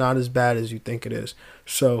is, and it's not as bad as you think it is.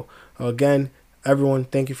 So, again, everyone,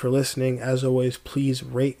 thank you for listening. As always, please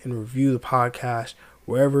rate and review the podcast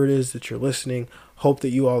wherever it is that you're listening. Hope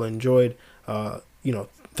that you all enjoyed,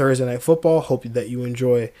 Thursday Night Football. Hope that you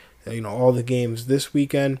enjoy, all the games this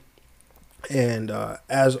weekend. And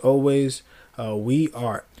as always, we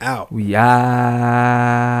are out. We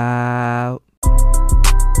out.